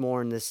it gets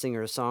more in this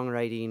singer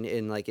songwriting,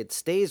 and like it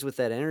stays with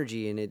that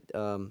energy and it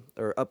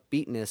or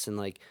upbeatness, and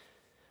like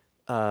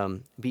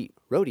Beat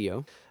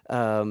Rodeo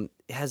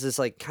has this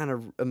like kind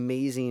of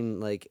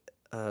amazing like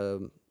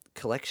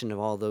collection of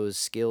all those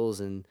skills,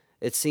 and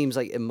it seems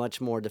like a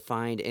much more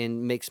defined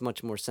and makes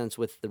much more sense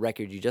with the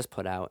record you just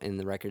put out and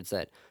the records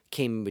that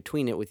came in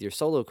between it with your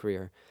solo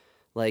career.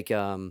 Like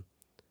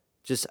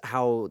just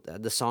how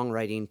the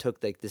songwriting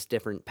took like this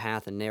different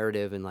path and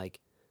narrative and like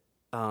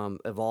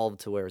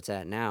evolved to where it's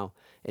at now.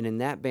 And in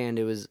that band,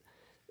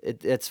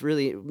 it's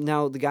really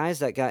now the guys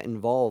that got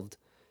involved.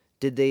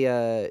 Did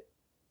they?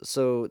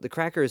 So the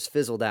Crackers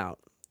fizzled out,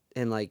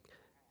 and like,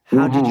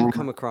 how did you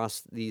come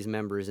across these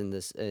members in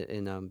this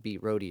in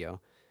Beat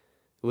Rodeo?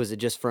 Was it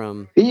just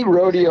from Beat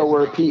Rodeo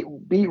were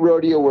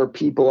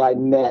people I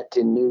met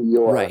in New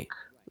York. right,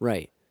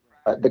 right?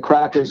 The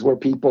Crackers were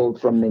people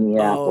from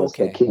Minneapolis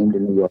okay. that came to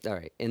New York. All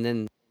right, and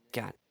then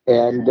got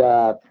And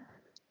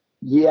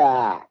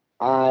yeah,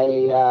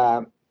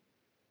 I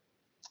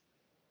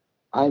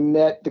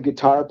met the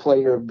guitar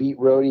player of Beat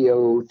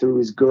Rodeo through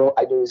his girl.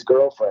 I knew his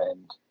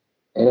girlfriend,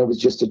 and it was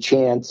just a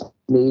chance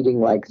meeting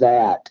like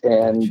that.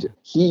 And Gotcha.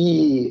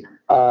 he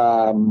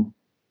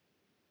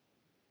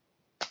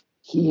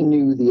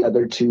knew the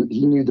other two.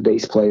 He knew the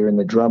bass player and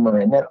the drummer.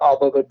 And then,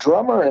 although the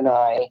drummer and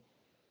I,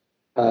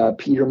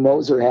 Peter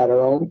Moser, had our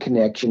own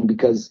connection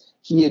because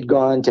he had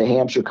gone to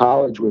Hampshire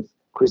College with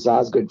Chris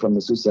Osgood from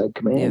the Suicide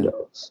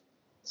Commandos.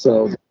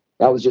 So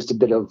that was just a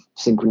bit of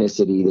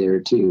synchronicity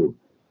there too.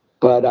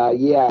 But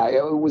yeah,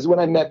 it was when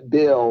I met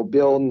Bill.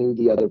 Bill knew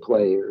the other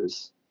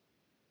players,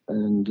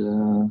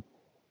 and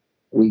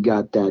we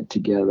got that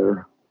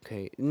together.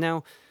 Okay,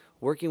 now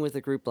working with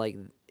a group like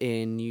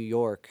in New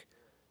York,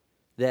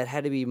 that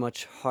had to be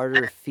much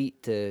harder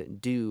feat to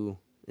do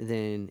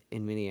than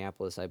in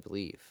Minneapolis, I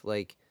believe.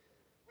 Like,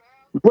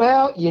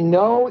 Well,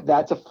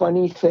 that's a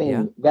funny thing.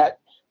 Yeah. That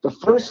the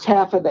first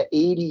half of the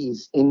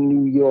 80s in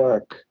New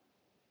York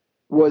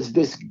was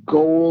this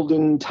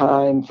golden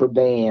time for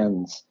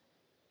bands.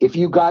 If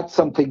you got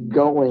something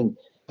going,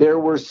 there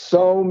were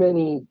so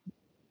many,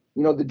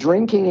 the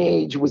drinking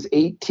age was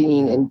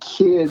 18 and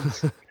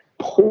kids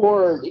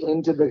poured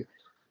into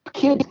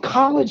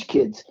college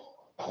kids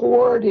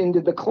poured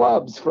into the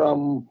clubs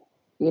from,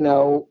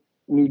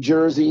 New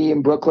Jersey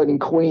and Brooklyn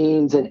and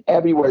Queens and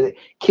everywhere. The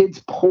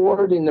kids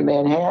poured into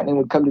Manhattan and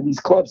would come to these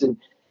clubs, and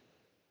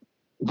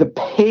the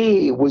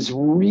pay was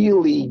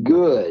really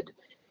good.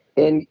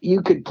 And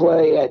you could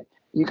play at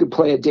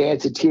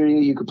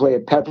Danceteria, you could play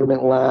at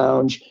Peppermint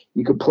Lounge,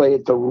 you could play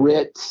at the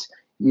Ritz,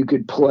 you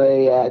could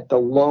play at the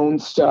Lone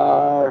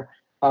Star,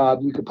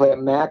 you could play at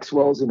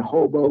Maxwell's in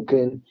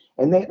Hoboken,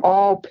 and they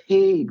all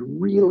paid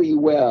really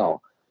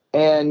well.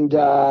 And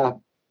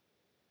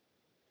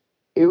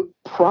it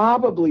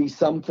probably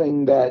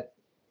something that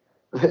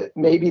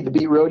maybe the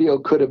Beat Rodeo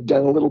could have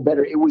done a little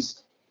better. It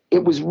was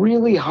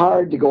really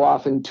hard to go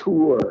off and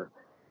tour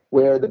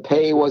where the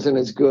pay wasn't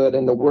as good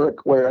and the work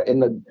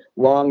and the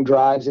long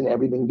drives and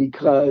everything,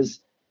 because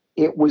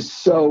it was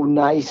so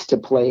nice to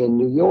play in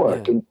New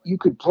York. Yeah. And you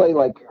could play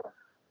 1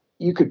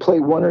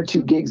 or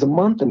 2 gigs a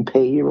month and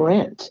pay your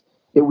rent.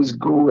 It was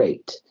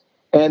great.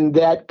 And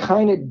that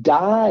kind of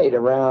died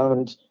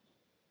around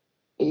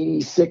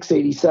 86,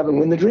 87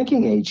 when the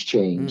drinking age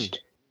changed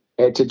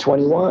to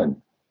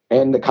 21,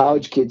 and the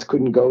college kids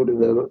couldn't go to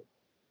the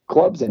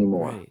clubs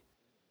anymore. right.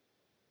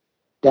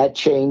 That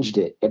changed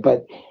it.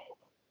 But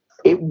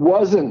it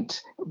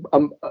wasn't,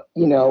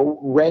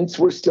 rents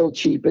were still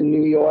cheap in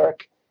New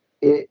York.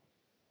 It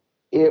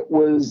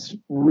was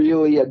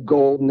really a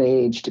golden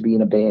age to be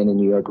in a band in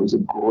New York. It was a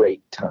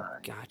great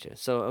time. Gotcha.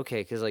 So,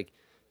 okay, because like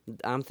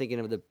I'm thinking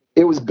of the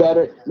It was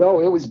better. No,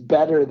 it was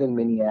better than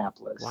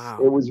Minneapolis. Wow.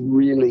 It was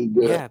really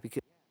good. yeah,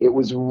 because It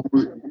was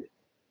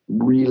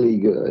really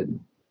good.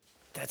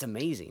 that's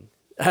amazing.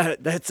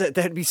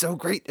 That'd be so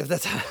great if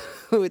that's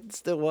how it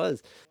still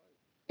was.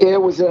 It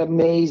was an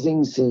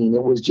amazing scene.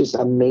 It was just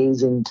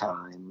amazing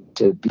time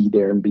to be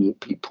there and be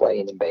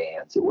playing in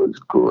bands. It was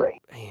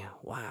great. Yeah,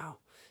 wow.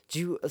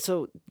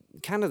 So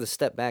kind of the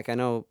step back? I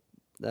know,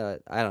 I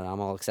don't know. I'm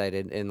all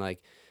excited and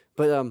like,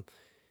 but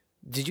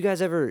did you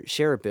guys ever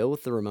share a bill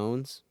with the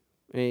Ramones?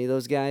 Any of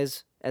those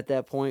guys at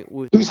that point?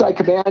 Suicide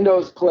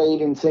Commandos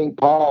played in St.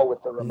 Paul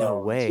with the Ramones. No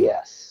way.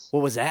 Yes,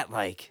 What was that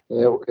like?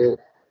 it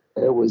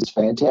was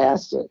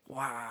fantastic.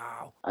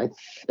 Wow. I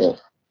think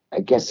I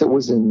guess it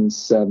was in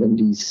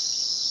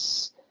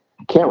 70s.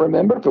 I can't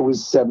remember if it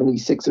was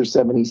 76 or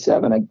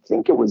 77. I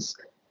think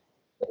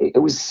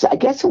I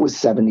guess it was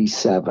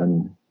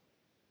 77.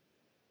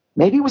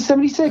 Maybe it was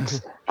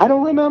 76. I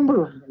don't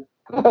remember.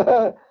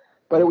 But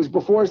it was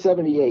before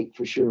 78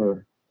 for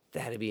sure.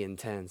 That'd be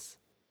intense.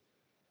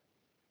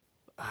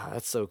 Ah,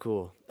 that's so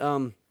cool.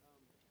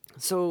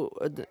 So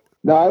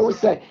No, I was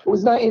say it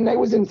was not in. It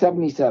was in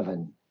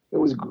 77. It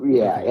was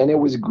yeah, Okay. and it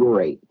was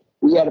great.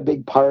 We had a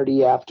big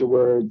party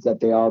afterwards that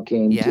they all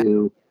came Yeah?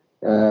 to.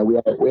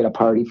 We had a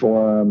party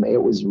for them.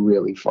 It was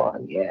really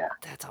fun. Yeah.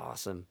 That's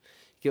awesome.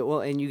 Yeah,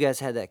 well, and you guys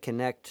had that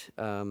connect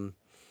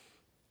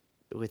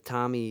with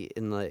Tommy,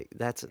 and like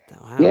that's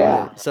wow.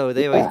 Yeah. So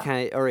they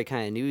Yeah. already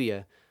kind of knew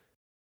you.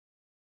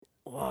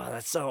 Wow,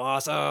 that's so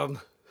awesome.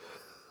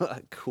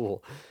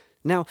 Cool.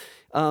 Now,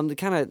 to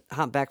kind of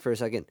hop back for a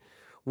second,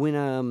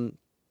 when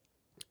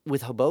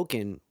with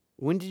Hoboken,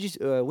 when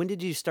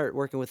did you start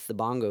working with the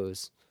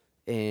bongos,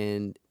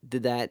 and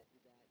did that?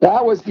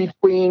 That was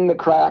between the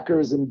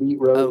Crackers and Beat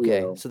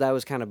Okay, Rodeo. so that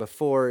was kind of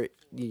before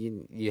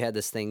you had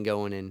this thing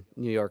going and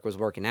New York was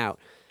working out.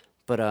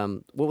 But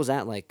what was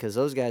that like? Because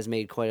those guys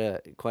made quite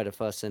a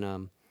fuss in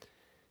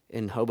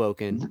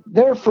Hoboken.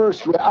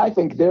 I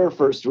think their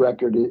first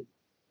record,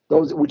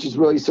 those which is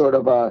really sort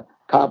of a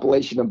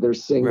compilation of their Right.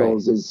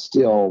 singles, is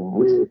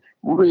still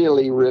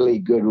really, really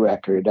good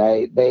record.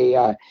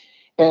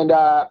 And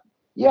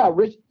yeah,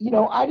 Rich.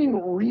 I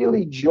didn't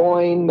really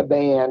join the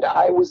band.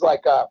 I was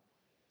like a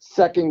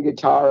second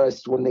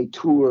guitarist when they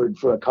toured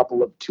for a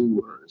couple of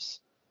tours.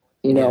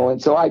 Yeah.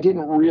 And so I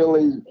didn't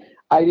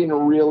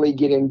really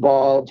get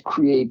involved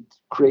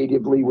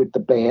creatively with the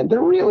band.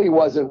 There really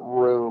wasn't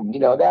room.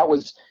 That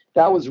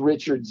was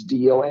Richard's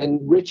deal, and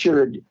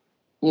Richard,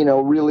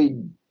 really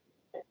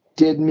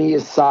did me a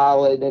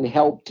solid and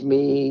helped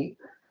me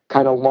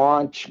kind of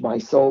launch my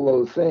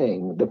solo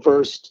thing. The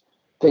first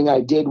thing I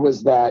did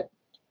was that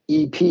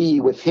EP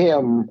with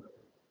him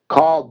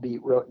called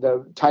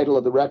the title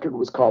of the record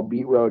was called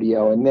Beat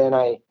Rodeo, and then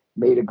I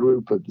made a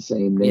group of the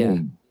same Yeah.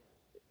 name.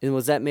 And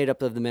was that made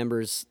up of the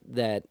members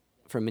that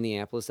from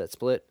Minneapolis that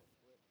split?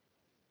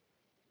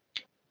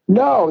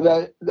 No,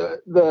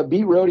 the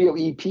Beat Rodeo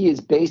EP is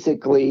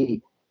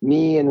basically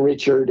me and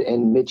Richard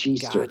and Mitch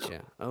Easter.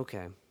 Gotcha.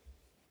 Okay.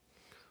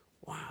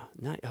 Wow.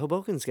 Not,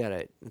 Hoboken's got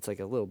it's like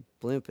a little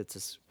blimp. It's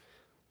just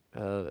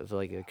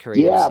like a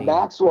creative Yeah, scene.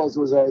 Maxwell's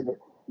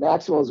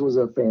was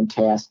a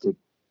fantastic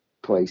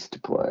place to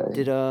play.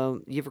 Did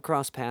you ever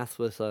cross paths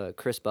with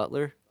Chris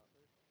Butler?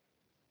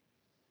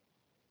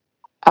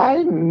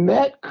 I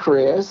met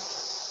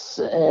Chris,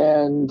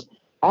 and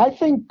I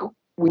think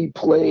we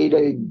played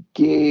a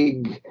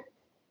gig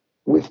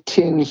with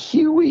Tin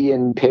Huey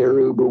in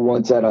Peruba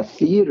once at a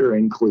theater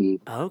in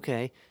Cleveland.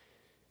 Okay.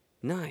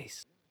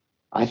 Nice.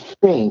 I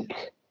think.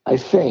 Yeah,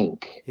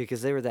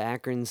 because they were the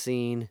Akron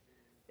scene,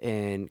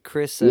 and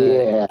Chris,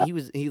 Yeah.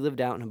 he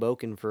lived out in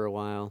Hoboken for a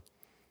while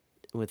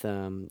with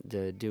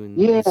doing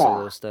Yeah. his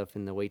solo stuff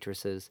and the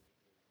waitresses.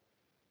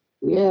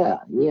 Yeah.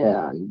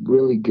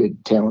 Really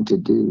good,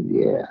 talented dude.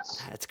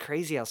 Yes. It's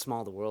crazy how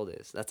small the world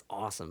is. That's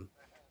awesome.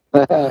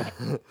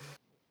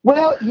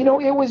 Well,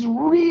 it was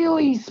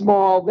really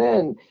small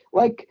then.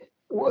 Like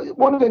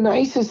one of the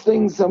nicest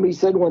things somebody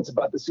said once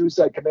about the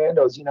Suicide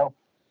Commandos,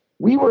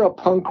 we were a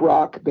punk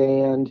rock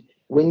band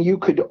when you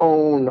could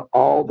own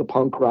all the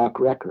punk rock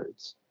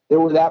records. There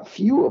were that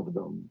few of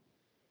them.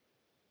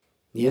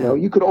 Yeah.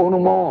 You could own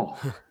them all.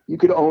 You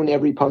could own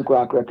every punk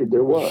rock record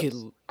there was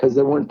could- because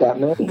there weren't that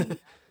many.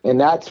 And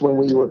that's when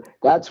we were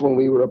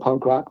a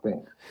punk rock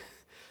band.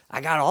 I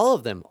got all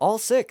of them, all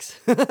 6.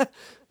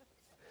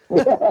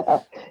 Yeah.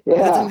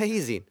 That's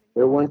amazing.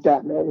 There weren't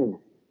that many.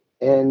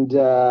 And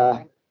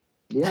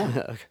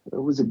yeah,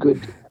 it was a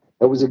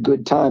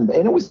good time.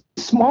 And it was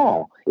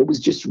small. It was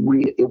just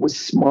it was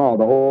small.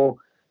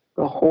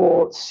 The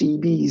whole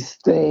CB's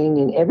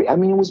thing and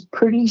it was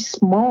pretty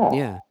small.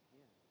 Yeah.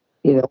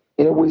 And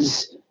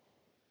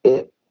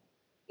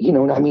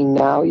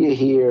now you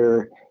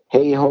hear,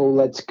 hey ho,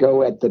 let's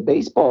go at the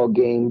baseball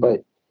game,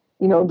 but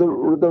the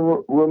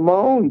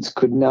Ramones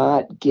could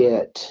not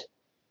get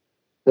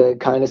the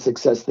kind of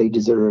success they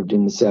deserved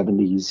in the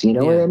 70s.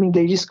 Yeah.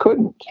 They just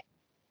couldn't.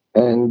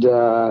 And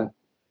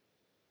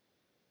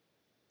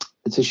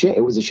it's a shame.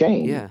 It was a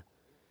shame. Yeah.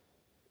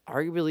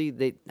 Arguably,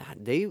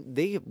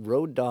 they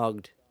road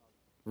dogged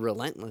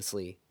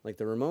relentlessly. Like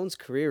the Ramones'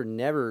 career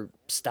never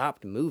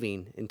stopped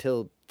moving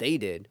until they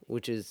did,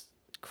 which is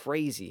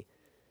crazy.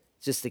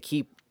 Just to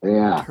keep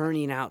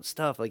turning out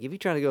stuff. Like if you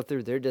try to go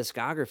through their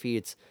discography,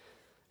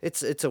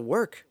 it's a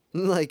work.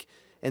 Like,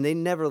 and they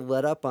never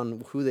let up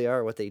on who they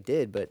are, what they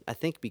did. But I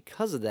think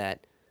because of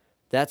that,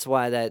 that's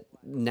why that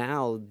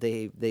now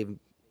they've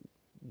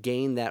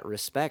gained that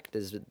respect.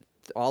 Is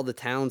all the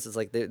towns is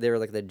like they were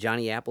like the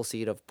Johnny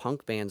Appleseed of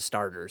punk band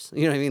starters.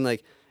 You know what I mean?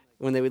 Like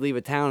when they would leave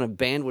a town, a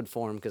band would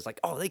form because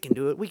like, oh, they can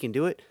do it, we can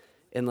do it,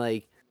 and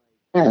like.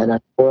 Yeah,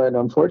 and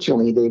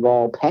unfortunately, they've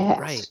all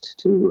passed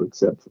too,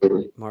 except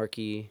for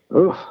Marky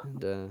and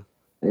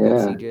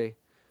CJ.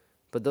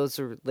 But those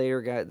are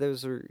later guys.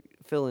 Those are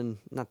filling.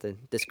 Not to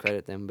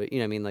discredit them, but you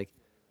know what I mean. Like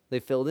they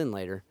filled in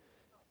later.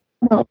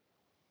 No,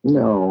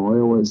 no,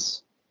 it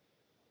was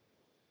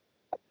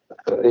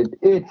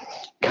it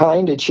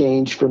kind of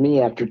changed for me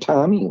after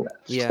Tommy left.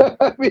 Yeah.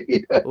 I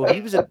mean, Well,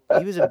 he was a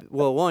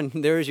well. One,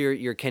 there's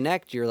your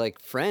connect, your like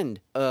friend.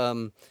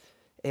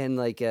 And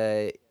like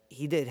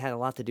he did had a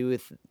lot to do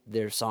with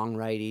their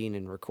songwriting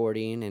and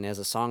recording. And as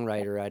a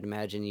songwriter, I'd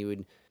imagine you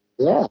would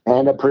yeah,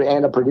 and a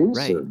right.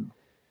 producer.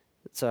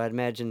 So I'd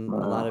imagine a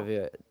lot Wow. of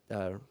it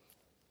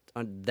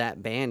on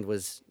that band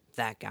was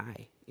that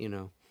guy. You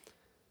know.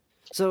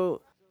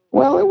 So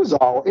Well, it was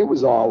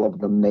all of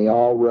them. They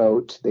all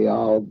wrote. They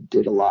all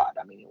did a lot.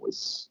 I mean, it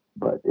was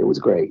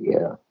great.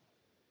 Yeah.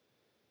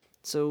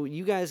 so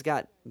you guys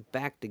got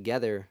back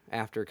together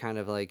after kind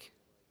of like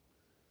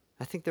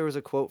I think there was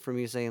a quote from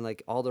you saying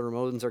like all the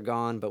Ramones are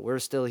gone, but we're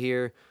still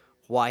here.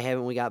 Why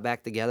haven't we got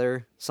back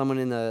together? Someone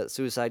in the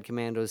Suicide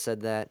Commandos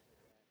said that.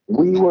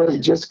 We were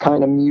just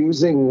kind of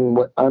musing.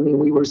 I mean,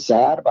 we were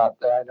sad about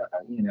that.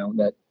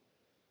 That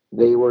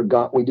they were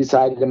gone. We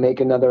decided to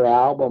make another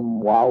album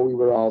while we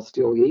were all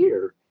still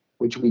here,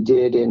 which we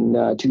did in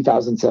Yeah,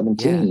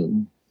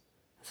 2017.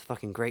 it's a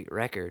fucking great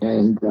record.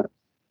 And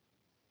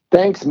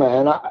thanks,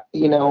 man.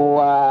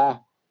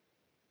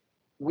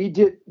 We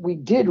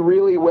did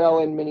really well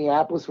in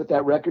Minneapolis with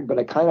that record, but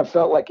I kind of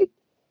felt like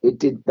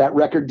that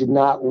record did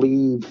not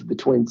leave the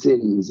Twin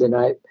Cities, and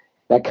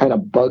that kind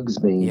of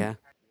bugs me. Yeah,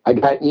 I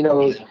got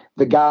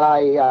the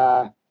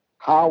guy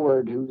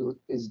Howard who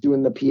is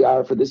doing the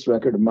PR for this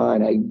record of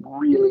mine. I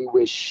really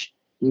wish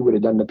he would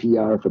have done the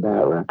PR for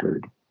that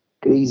record.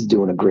 'Cause he's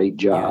doing a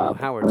great yeah. No, job,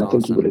 Howard's and I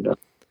think he would awesome. have done.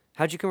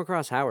 How'd you come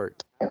across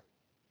Howard?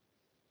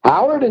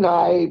 Howard and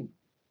I,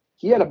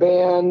 he had a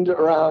band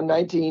around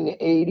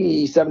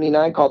 1980,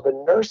 79 called the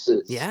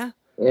Nurses. Yeah,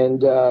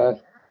 And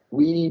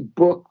we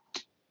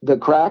booked the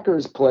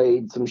Crackers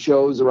played some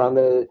shows around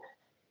the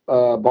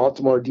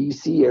Baltimore,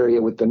 D.C.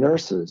 area with the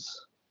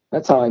Nurses.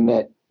 That's how I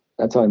met.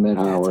 That's how I met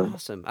that's Howard.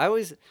 awesome. I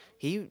always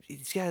he's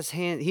got his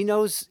hand. He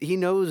knows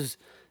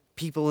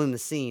people in the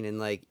scene and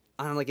like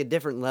on like a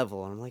different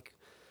level. And I'm like,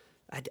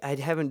 I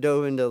haven't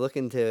dove into look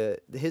into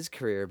his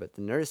career, but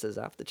the Nurses,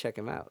 I have to check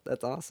him out.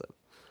 That's awesome.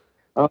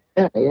 Oh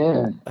yeah,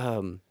 yeah,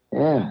 Um,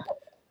 yeah.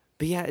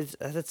 but yeah,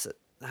 that's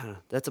I don't know.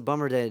 That's a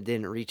bummer that it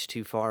didn't reach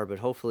too far. But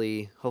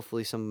hopefully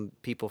some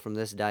people from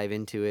this dive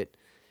into it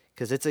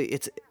because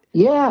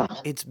Yeah,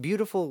 it's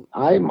beautiful.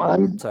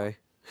 I'm. Sorry.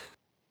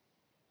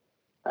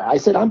 I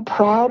said I'm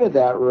proud of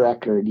that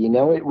record.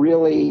 It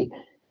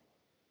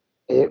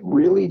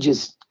really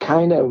just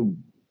kind of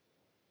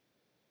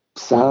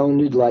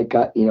sounded like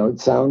it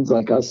sounds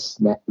like us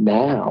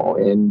now,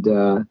 and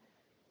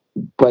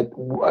but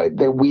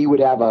that we would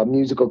have a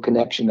musical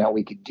connection that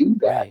we could do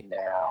that Right.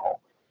 now.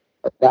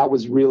 That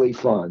was really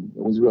fun.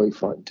 It was really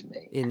fun to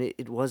me. And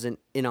it wasn't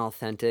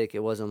inauthentic. It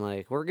wasn't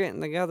like we're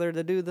getting together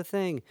to do the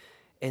thing,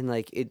 and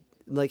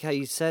like how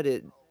you said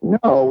it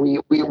No,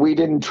 we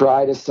didn't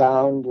try to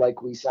sound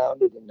like we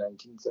sounded in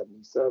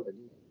 1977.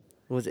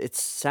 was. It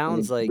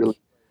really,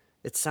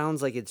 It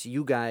sounds like it's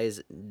you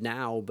guys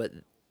now, but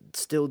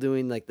still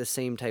doing like the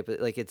same type of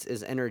like it's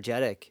as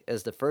energetic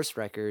as the first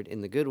record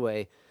in the good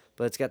way,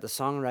 but it's got the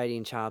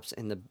songwriting chops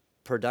and the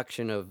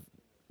production of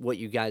what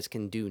you guys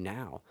can do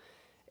now,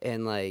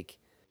 and like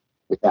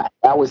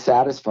that was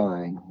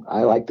satisfying.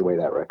 I like the way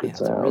that record yeah,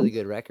 it's a really sounds.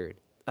 good record.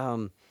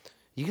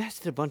 You guys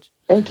did a bunch.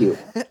 Thank you.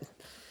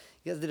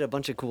 You guys did a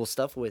bunch of cool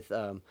stuff with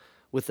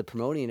the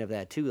promoting of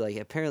that too. Like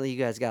apparently you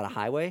guys got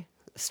a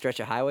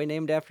stretch of highway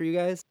named after you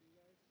guys.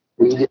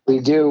 We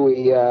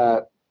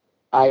do.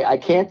 I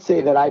can't say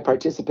that I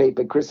participate,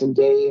 but Chris and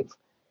Dave,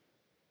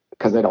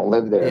 because I don't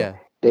live there, Yeah,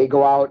 they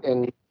go out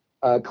and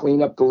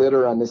clean up the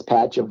litter on this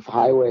patch of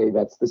highway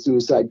that's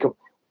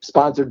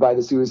sponsored by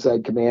the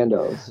Suicide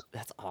Commandos.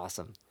 that's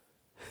awesome.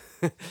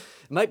 It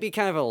might be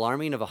kind of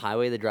alarming of a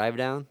highway to drive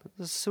down.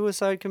 The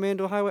Suicide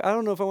Commando Highway. I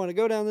don't know if I want to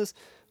go down this,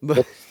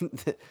 but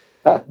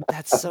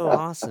that's so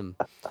awesome.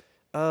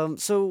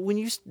 So when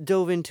you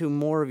dove into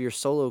more of your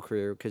solo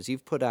career, because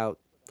you've put out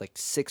like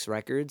 6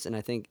 records, and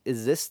I think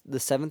is this the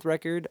 7th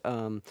record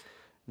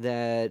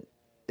that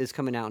is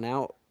coming out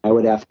now? I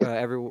would have to.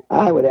 Every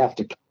I would have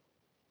to.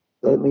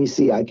 Let me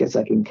see. I guess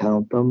I can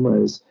count them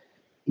as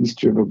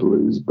East River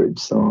Blues Bridge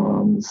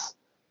songs,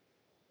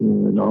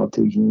 and All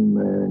Too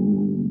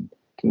Human,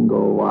 Can Go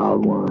a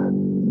Wild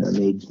One. I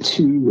made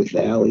 2 with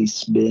Allie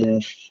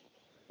Smith,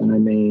 and I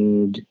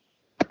made.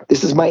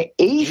 This is my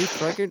 8th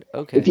 8th. record. If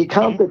Okay, you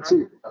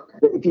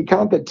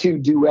count the 2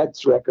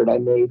 duets record I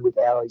made with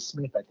Allie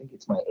Smith, I think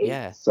it's my 8th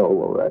yeah.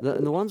 solo And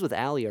record. the ones with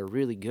Allie are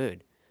really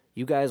good.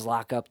 You guys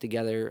lock up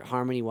together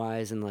harmony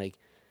wise, and like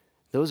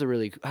those are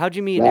really. How'd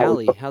you meet That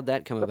was, Allie? How'd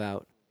that come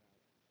about?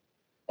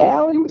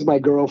 Allie was my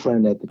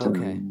girlfriend at the Okay.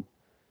 time.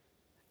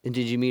 And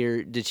did you meet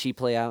her? Did she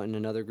play out in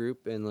another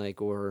group and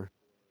like or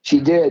She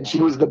did. She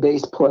was the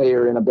bass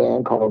player in a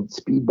band called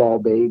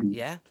Speedball Babies.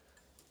 yeah?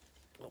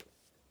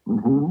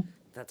 Hmm.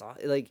 That's all.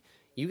 Like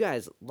you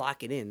guys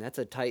lock it in. That's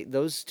a tight.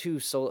 Those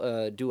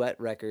 2 duet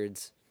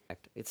records.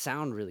 It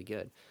sound really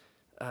good.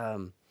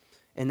 um,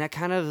 and that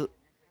kind of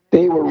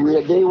they were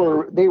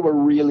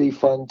really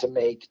fun to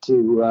make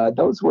too.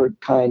 Those were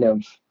kind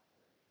of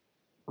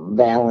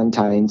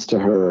Valentines to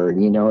her.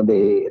 You know,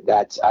 they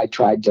that's I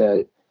tried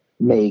to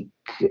make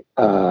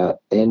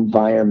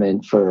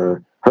environment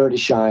for her to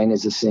shine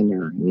as a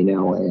singer. You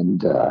know,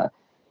 and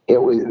it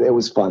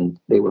was fun.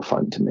 They were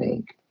fun to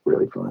make,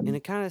 really and fun.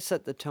 it kind of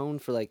set the tone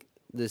for like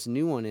this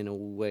new one in a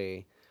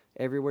way.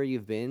 Everywhere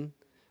you've been,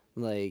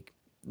 like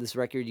this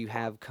record you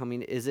have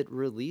coming, is it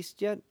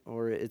released yet,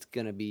 or it's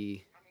gonna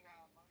be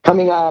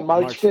Coming March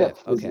March 5th?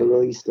 5th is the Okay,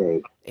 release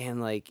date.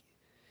 and like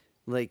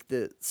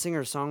the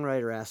singer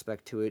songwriter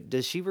aspect to it.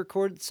 Does she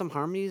record some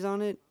harmonies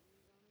on it?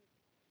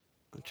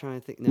 I'm trying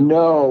to think. No.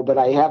 No, but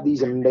I have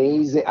these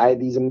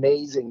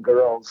amazing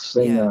girls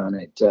sing Yeah. on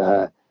it.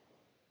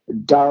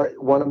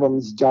 One of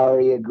them's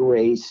Daria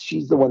Grace.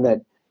 She's the one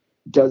that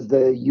does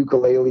the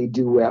ukulele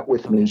duet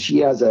with me. Okay. She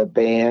has a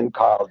band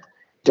called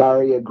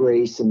Daria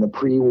Grace and the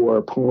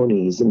Pre-War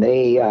Ponies, and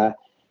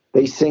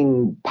they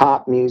sing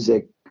pop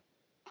music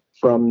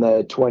from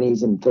the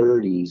 20s and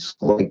 30s,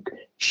 like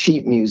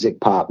sheet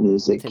music, pop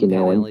music, Tin you Pan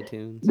know, and Alley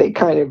tunes. they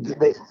kind of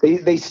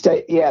they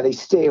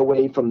stay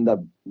away from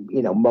the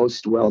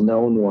most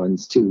well-known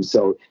ones too.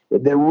 So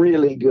they're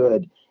really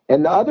good.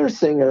 And the other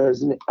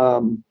singers,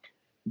 Vibeke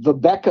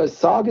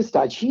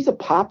Saugestad, she's a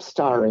pop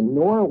star in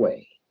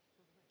Norway.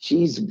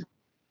 She's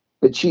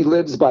but she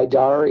lives by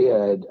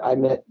Daria. I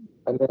met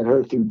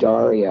her through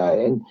Daria,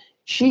 and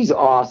she's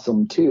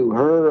awesome too.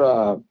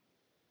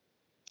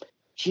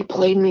 She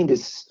played me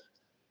this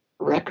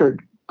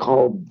record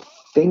called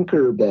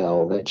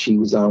Thinkerbell that she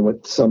was on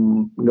with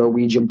some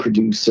Norwegian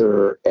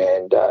producer,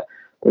 and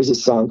there's a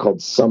song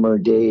called Summer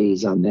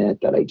Days on that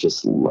I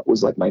just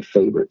was like my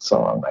favorite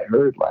song I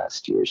heard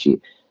last year.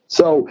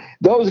 So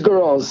those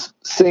girls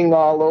sing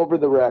all over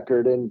the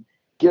record, and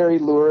Gary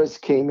Lewis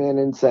came in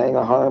and sang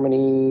a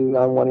harmony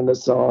on one of the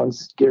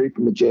songs. Gary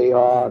from the Yeah.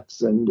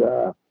 Jayhawks,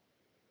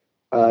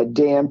 and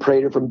Dan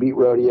Prater from Beat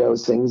Rodeo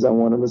sings on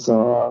one of the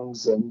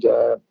songs, and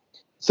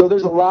so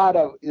there's a lot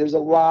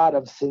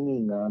of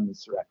singing on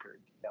this record,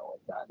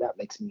 and that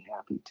makes me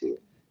happy too.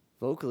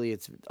 Vocally,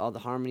 it's all the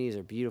harmonies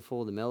are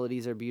beautiful, the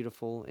melodies are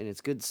beautiful, and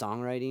it's good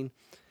songwriting.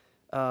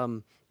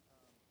 Um,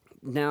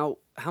 Now,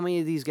 how many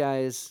of these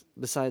guys,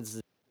 besides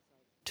the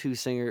two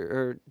singer,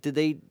 or did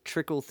they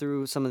trickle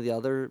through some of the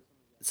other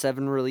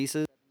seven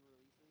releases,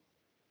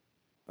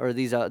 or are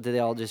these did they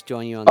all just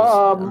join you on this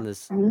on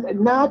this?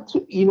 Not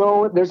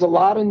there's a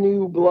lot of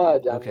new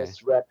blood on Okay.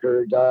 this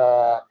record.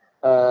 Uh,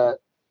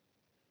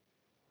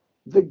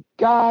 the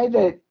guy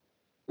that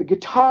the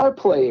guitar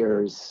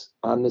players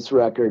on this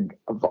record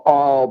have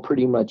all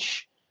pretty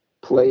much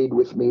played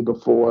with me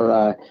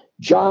before.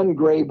 John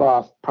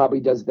Graboff probably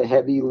does the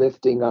heavy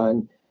lifting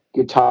on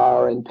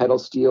guitar and pedal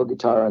steel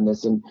guitar on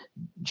this, and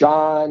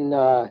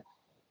John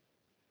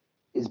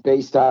is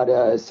based out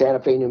of Santa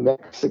Fe, New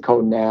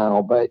Mexico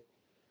now, but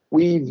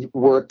we've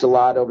worked a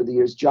lot over the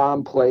years.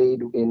 John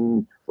played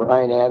in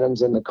Ryan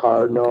Adams and the Okay.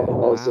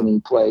 Cardinals, and Wow. he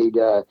played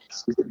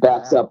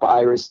backs up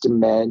Iris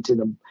Dement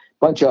and a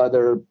bunch of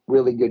other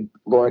really good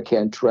Laura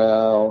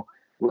Cantrell,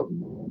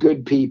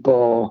 good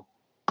people.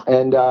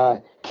 And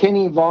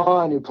Kenny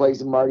Vaughn, who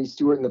plays Marty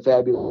Stewart in the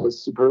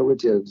Fabulous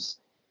Superlatives,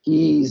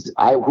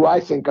 who I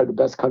think are the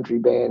best country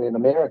band in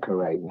America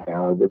right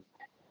now. They're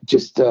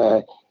just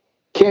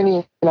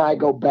Kenny and I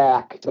go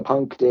back to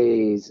punk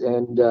days,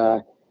 and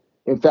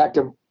in fact,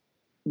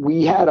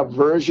 we had a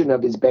version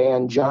of his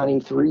band Johnny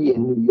Three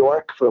in New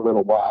York for a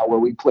little while, where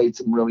we played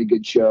some really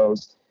good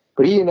shows.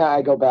 But he and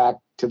I go back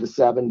to the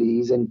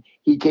 '70s, and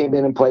he came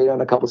in and played on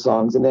a couple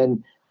songs. And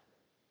then,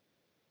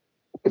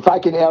 if I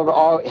can ever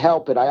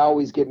help it, I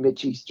always get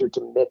Mitch Easter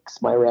to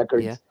mix my Yeah.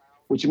 records,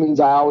 which means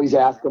I always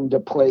ask him to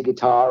play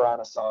guitar on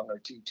a song or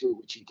two too,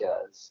 which he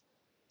does.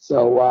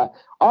 So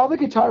all the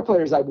guitar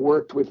players I've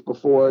worked with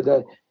before,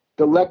 the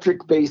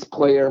electric bass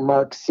player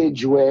Mark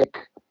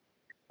Sidgwick,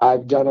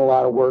 I've done a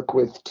lot of work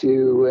with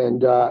too,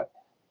 and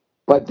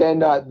but then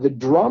the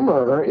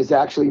drummer is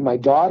actually my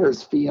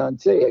daughter's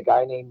fiance, a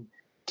guy named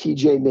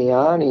T.J.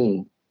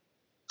 Miani,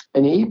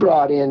 and he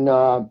brought in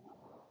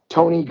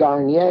Tony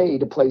Garnier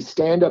to play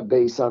stand-up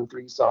bass on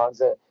three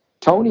songs.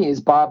 Tony is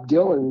Bob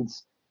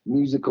Dylan's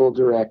musical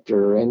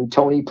director, and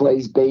Tony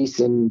plays bass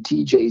in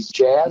TJ's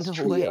jazz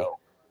No way. trio.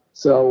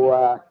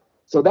 So,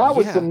 so that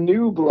was Yeah. some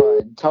new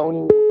blood.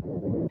 Tony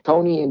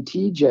and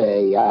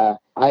TJ.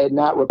 I had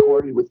not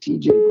recorded with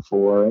TJ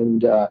before,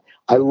 and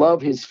I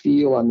love his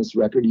feel on this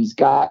record. He's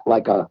got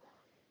like a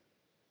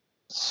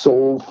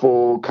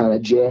soulful kind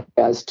of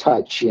jazz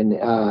touch, and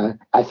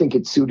I think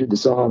it suited the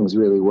songs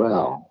really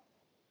well.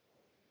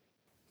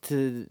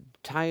 To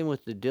tie in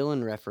with the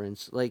Dylan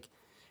reference, like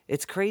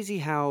it's crazy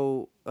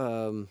how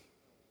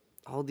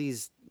all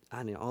these I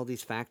don't know all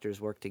these factors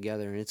work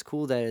together, and it's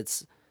cool that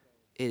it's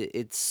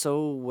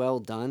so well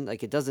done.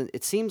 Like it doesn't.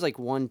 It seems like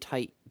one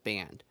tight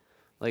band.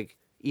 Like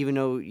even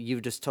though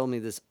you've just told me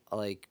this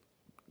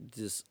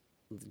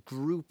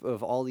group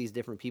of all these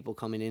different people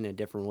coming in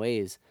different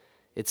ways,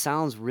 it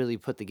sounds really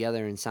put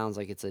together and sounds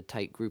like it's a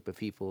tight group of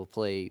people who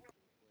play.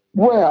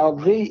 Well,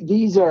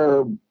 these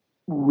are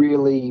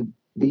really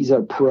these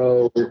are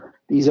pro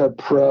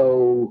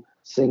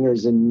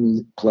singers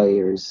and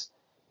players,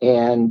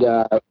 and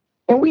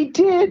we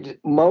did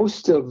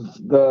most of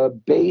the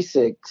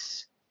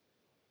basics,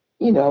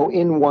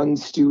 in one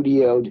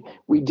studio.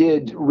 We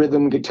did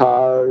rhythm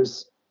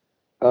guitars,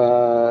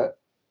 uh,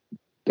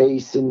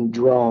 bass and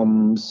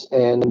drums,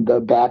 and the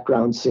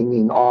background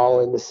singing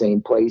all in the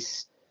same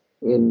place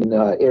in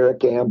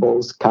Eric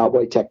Amble's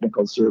Cowboy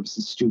Technical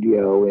Services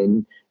studio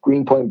in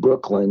Greenpoint,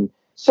 Brooklyn.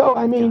 So,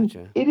 I mean,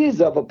 Gotcha. it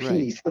is of a Right.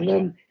 piece. And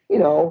then,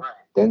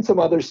 then some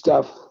other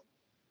stuff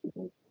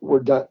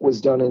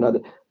was done in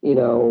other, you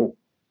know,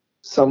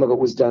 some of it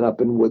was done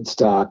up in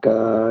Woodstock,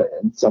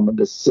 and some of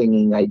the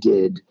singing I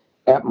did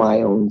at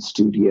my own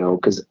studio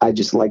because I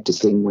just like to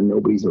sing when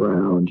nobody's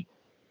around.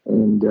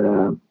 And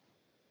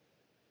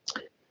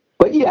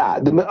but yeah,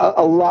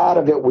 a lot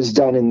of it was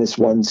done in this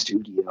one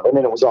studio, and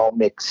then it was all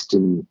mixed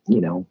in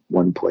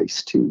one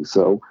place too.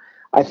 So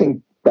I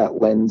think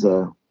that lends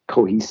a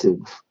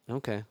cohesive.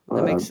 Okay. Uh,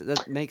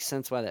 That makes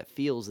sense why that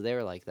feels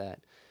there like that.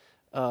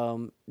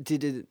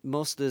 Did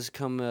most of this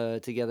come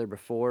together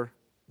before,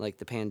 like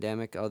the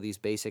pandemic? All these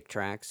basic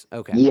tracks.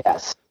 Okay,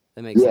 yes,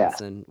 that makes sense yes.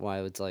 then.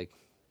 Why it's like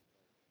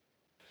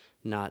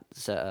not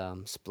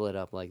split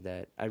up like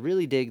that. I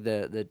really dig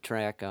the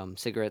track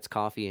 "Cigarettes,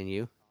 Coffee, and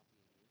You."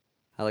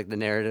 I like the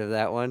narrative of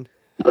that one.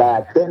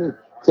 Yeah,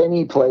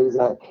 Kenny plays.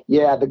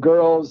 Yeah, the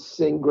girls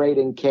sing great,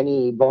 and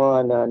Kenny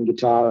Vaughn on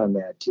guitar on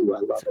that too.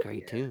 I It's love a it.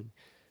 great Yeah. tune.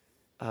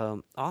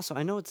 Also,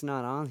 I know it's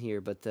not on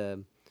here, but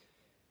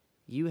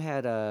you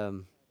had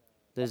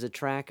there's a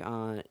track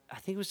on. I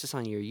think it was just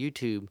on your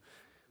YouTube,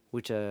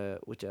 which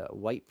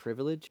white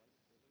privilege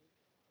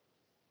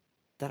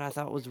that I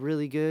thought was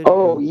really good.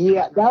 Oh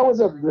yeah,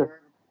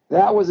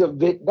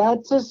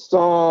 that's a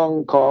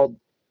song called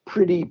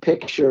 "Pretty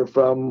Picture"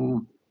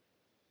 from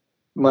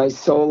my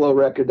solo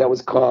record that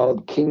was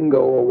called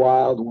 "Kingo, a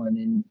Wild One."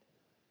 And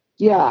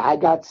yeah, I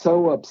got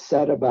so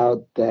upset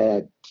about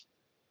that,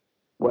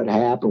 what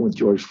happened with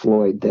George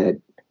Floyd,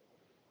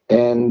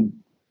 and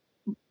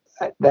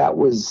that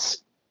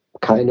was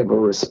kind of a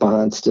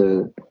response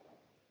to.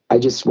 I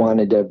just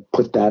wanted to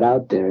put that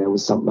out there. It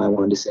was something I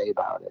wanted to say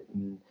about it.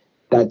 And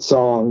that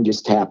song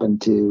just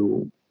happened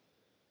to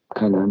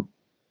kind of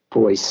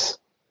voice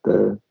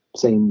the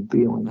same I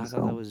feeling.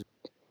 thought that So was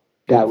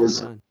that beautifully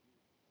was done.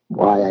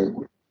 why I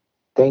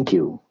thank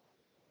you.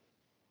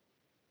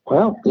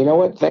 Well, you know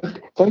what?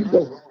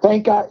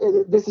 Thank God.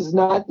 This is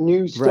not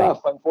new Right.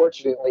 stuff,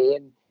 unfortunately.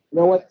 And you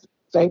know what?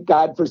 Thank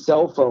God for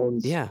cell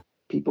phones. Yeah.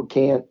 People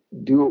can't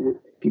do it.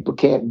 People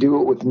can't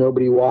do it with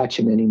nobody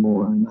watching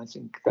anymore, and I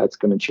think that's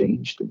going to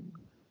change things.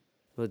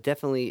 Well, it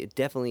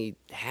definitely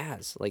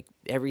has. Like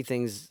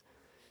everything's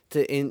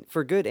to in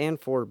for good and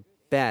for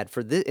bad.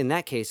 For this, in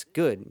that case,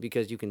 good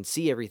because you can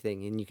see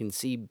everything and you can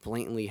see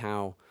blatantly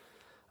how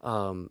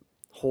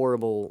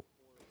horrible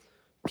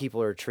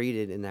people are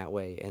treated in that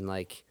way, and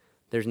like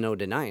there's no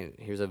denying it.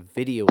 Here's a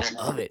video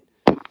of it,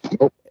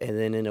 and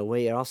then in a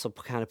way, it also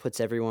kind of puts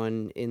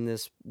everyone in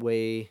this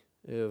way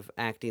of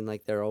acting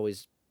like they're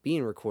always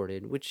being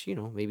recorded, which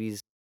maybe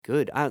is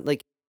good. I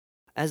like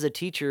as a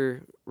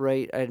teacher,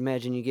 right? I'd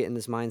imagine you get in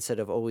this mindset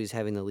of always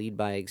having to lead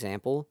by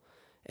example,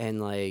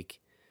 and like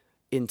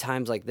in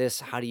times like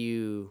this, how do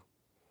you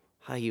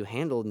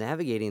handle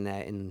navigating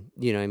that? And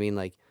what I mean,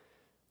 like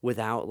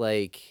without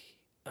like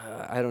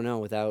I don't know,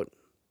 without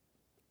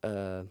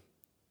uh,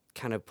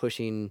 kind of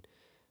pushing,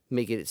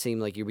 make it seem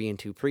like you're being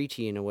too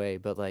preachy in a way,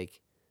 but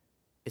like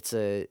it's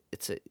a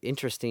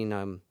interesting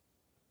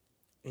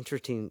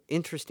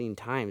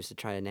times to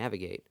try to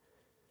navigate.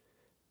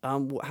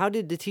 How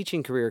did the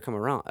teaching career come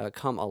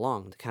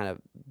along to kind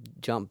of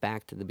jump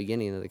back to the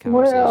beginning of the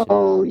conversation?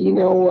 Well, you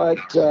know what?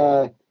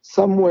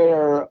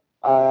 Somewhere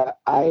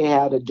I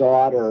had a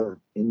daughter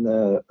in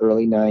the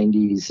early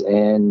 90s,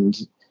 and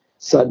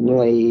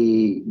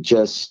suddenly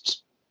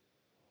just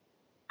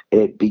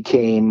it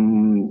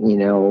became,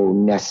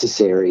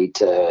 necessary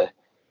to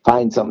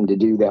find something to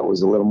do that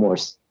was a little more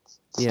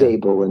Yeah,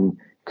 stable and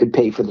could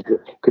pay for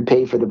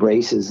the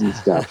braces and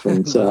stuff.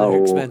 And those are so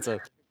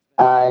expensive.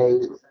 I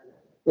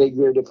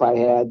figured if I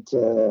had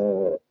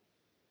to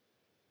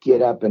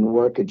get up and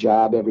work a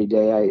job every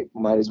day, I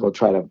might as well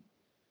try to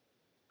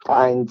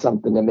find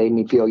something that made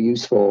me feel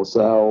useful.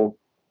 So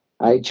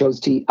I chose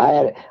to.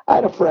 I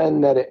had a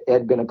friend that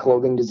had been a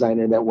clothing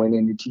designer that went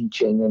into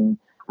teaching, and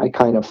I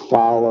kind of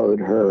followed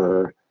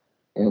her.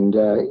 And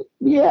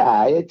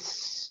yeah,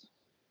 it's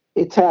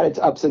had its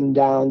ups and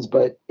downs,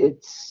 but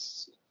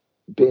it's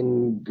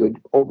been good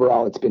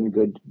overall. It's been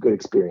good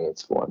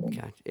experience for me.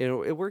 Gotcha.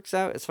 It works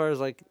out as far as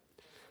like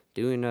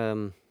doing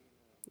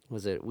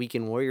was it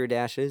weekend warrior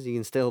dashes? You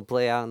can still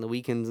play out on the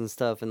weekends and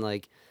stuff, and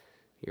like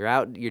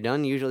you're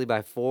done usually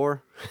by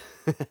 4,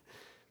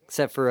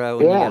 except for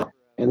when you Yeah, got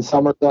and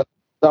summer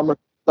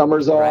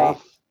summers right.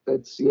 off.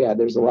 It's yeah.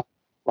 There's a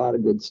lot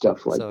of good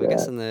stuff like So I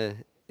guess that.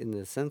 in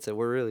the sense that it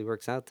really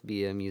works out to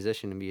be a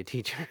musician and be a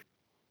teacher.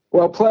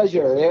 Well,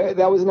 pleasure.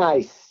 That was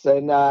nice,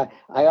 and I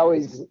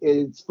always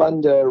it's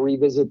fun to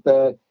revisit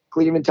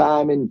Cleveland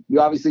time, and you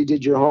obviously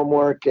did your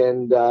homework,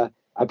 and I Well,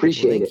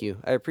 appreciate thank it. you.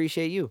 I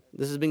appreciate you.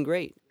 This has been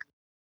great.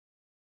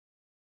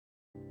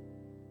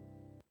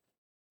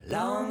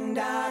 Long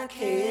dark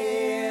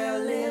hair,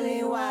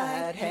 lily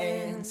white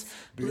hands,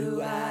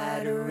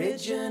 blue-eyed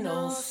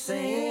original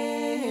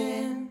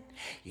sin.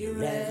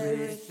 You're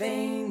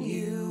everything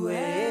you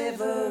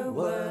ever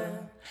were,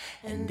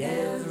 and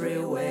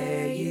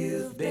everywhere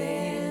you've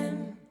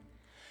been.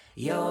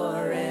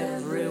 You're everything.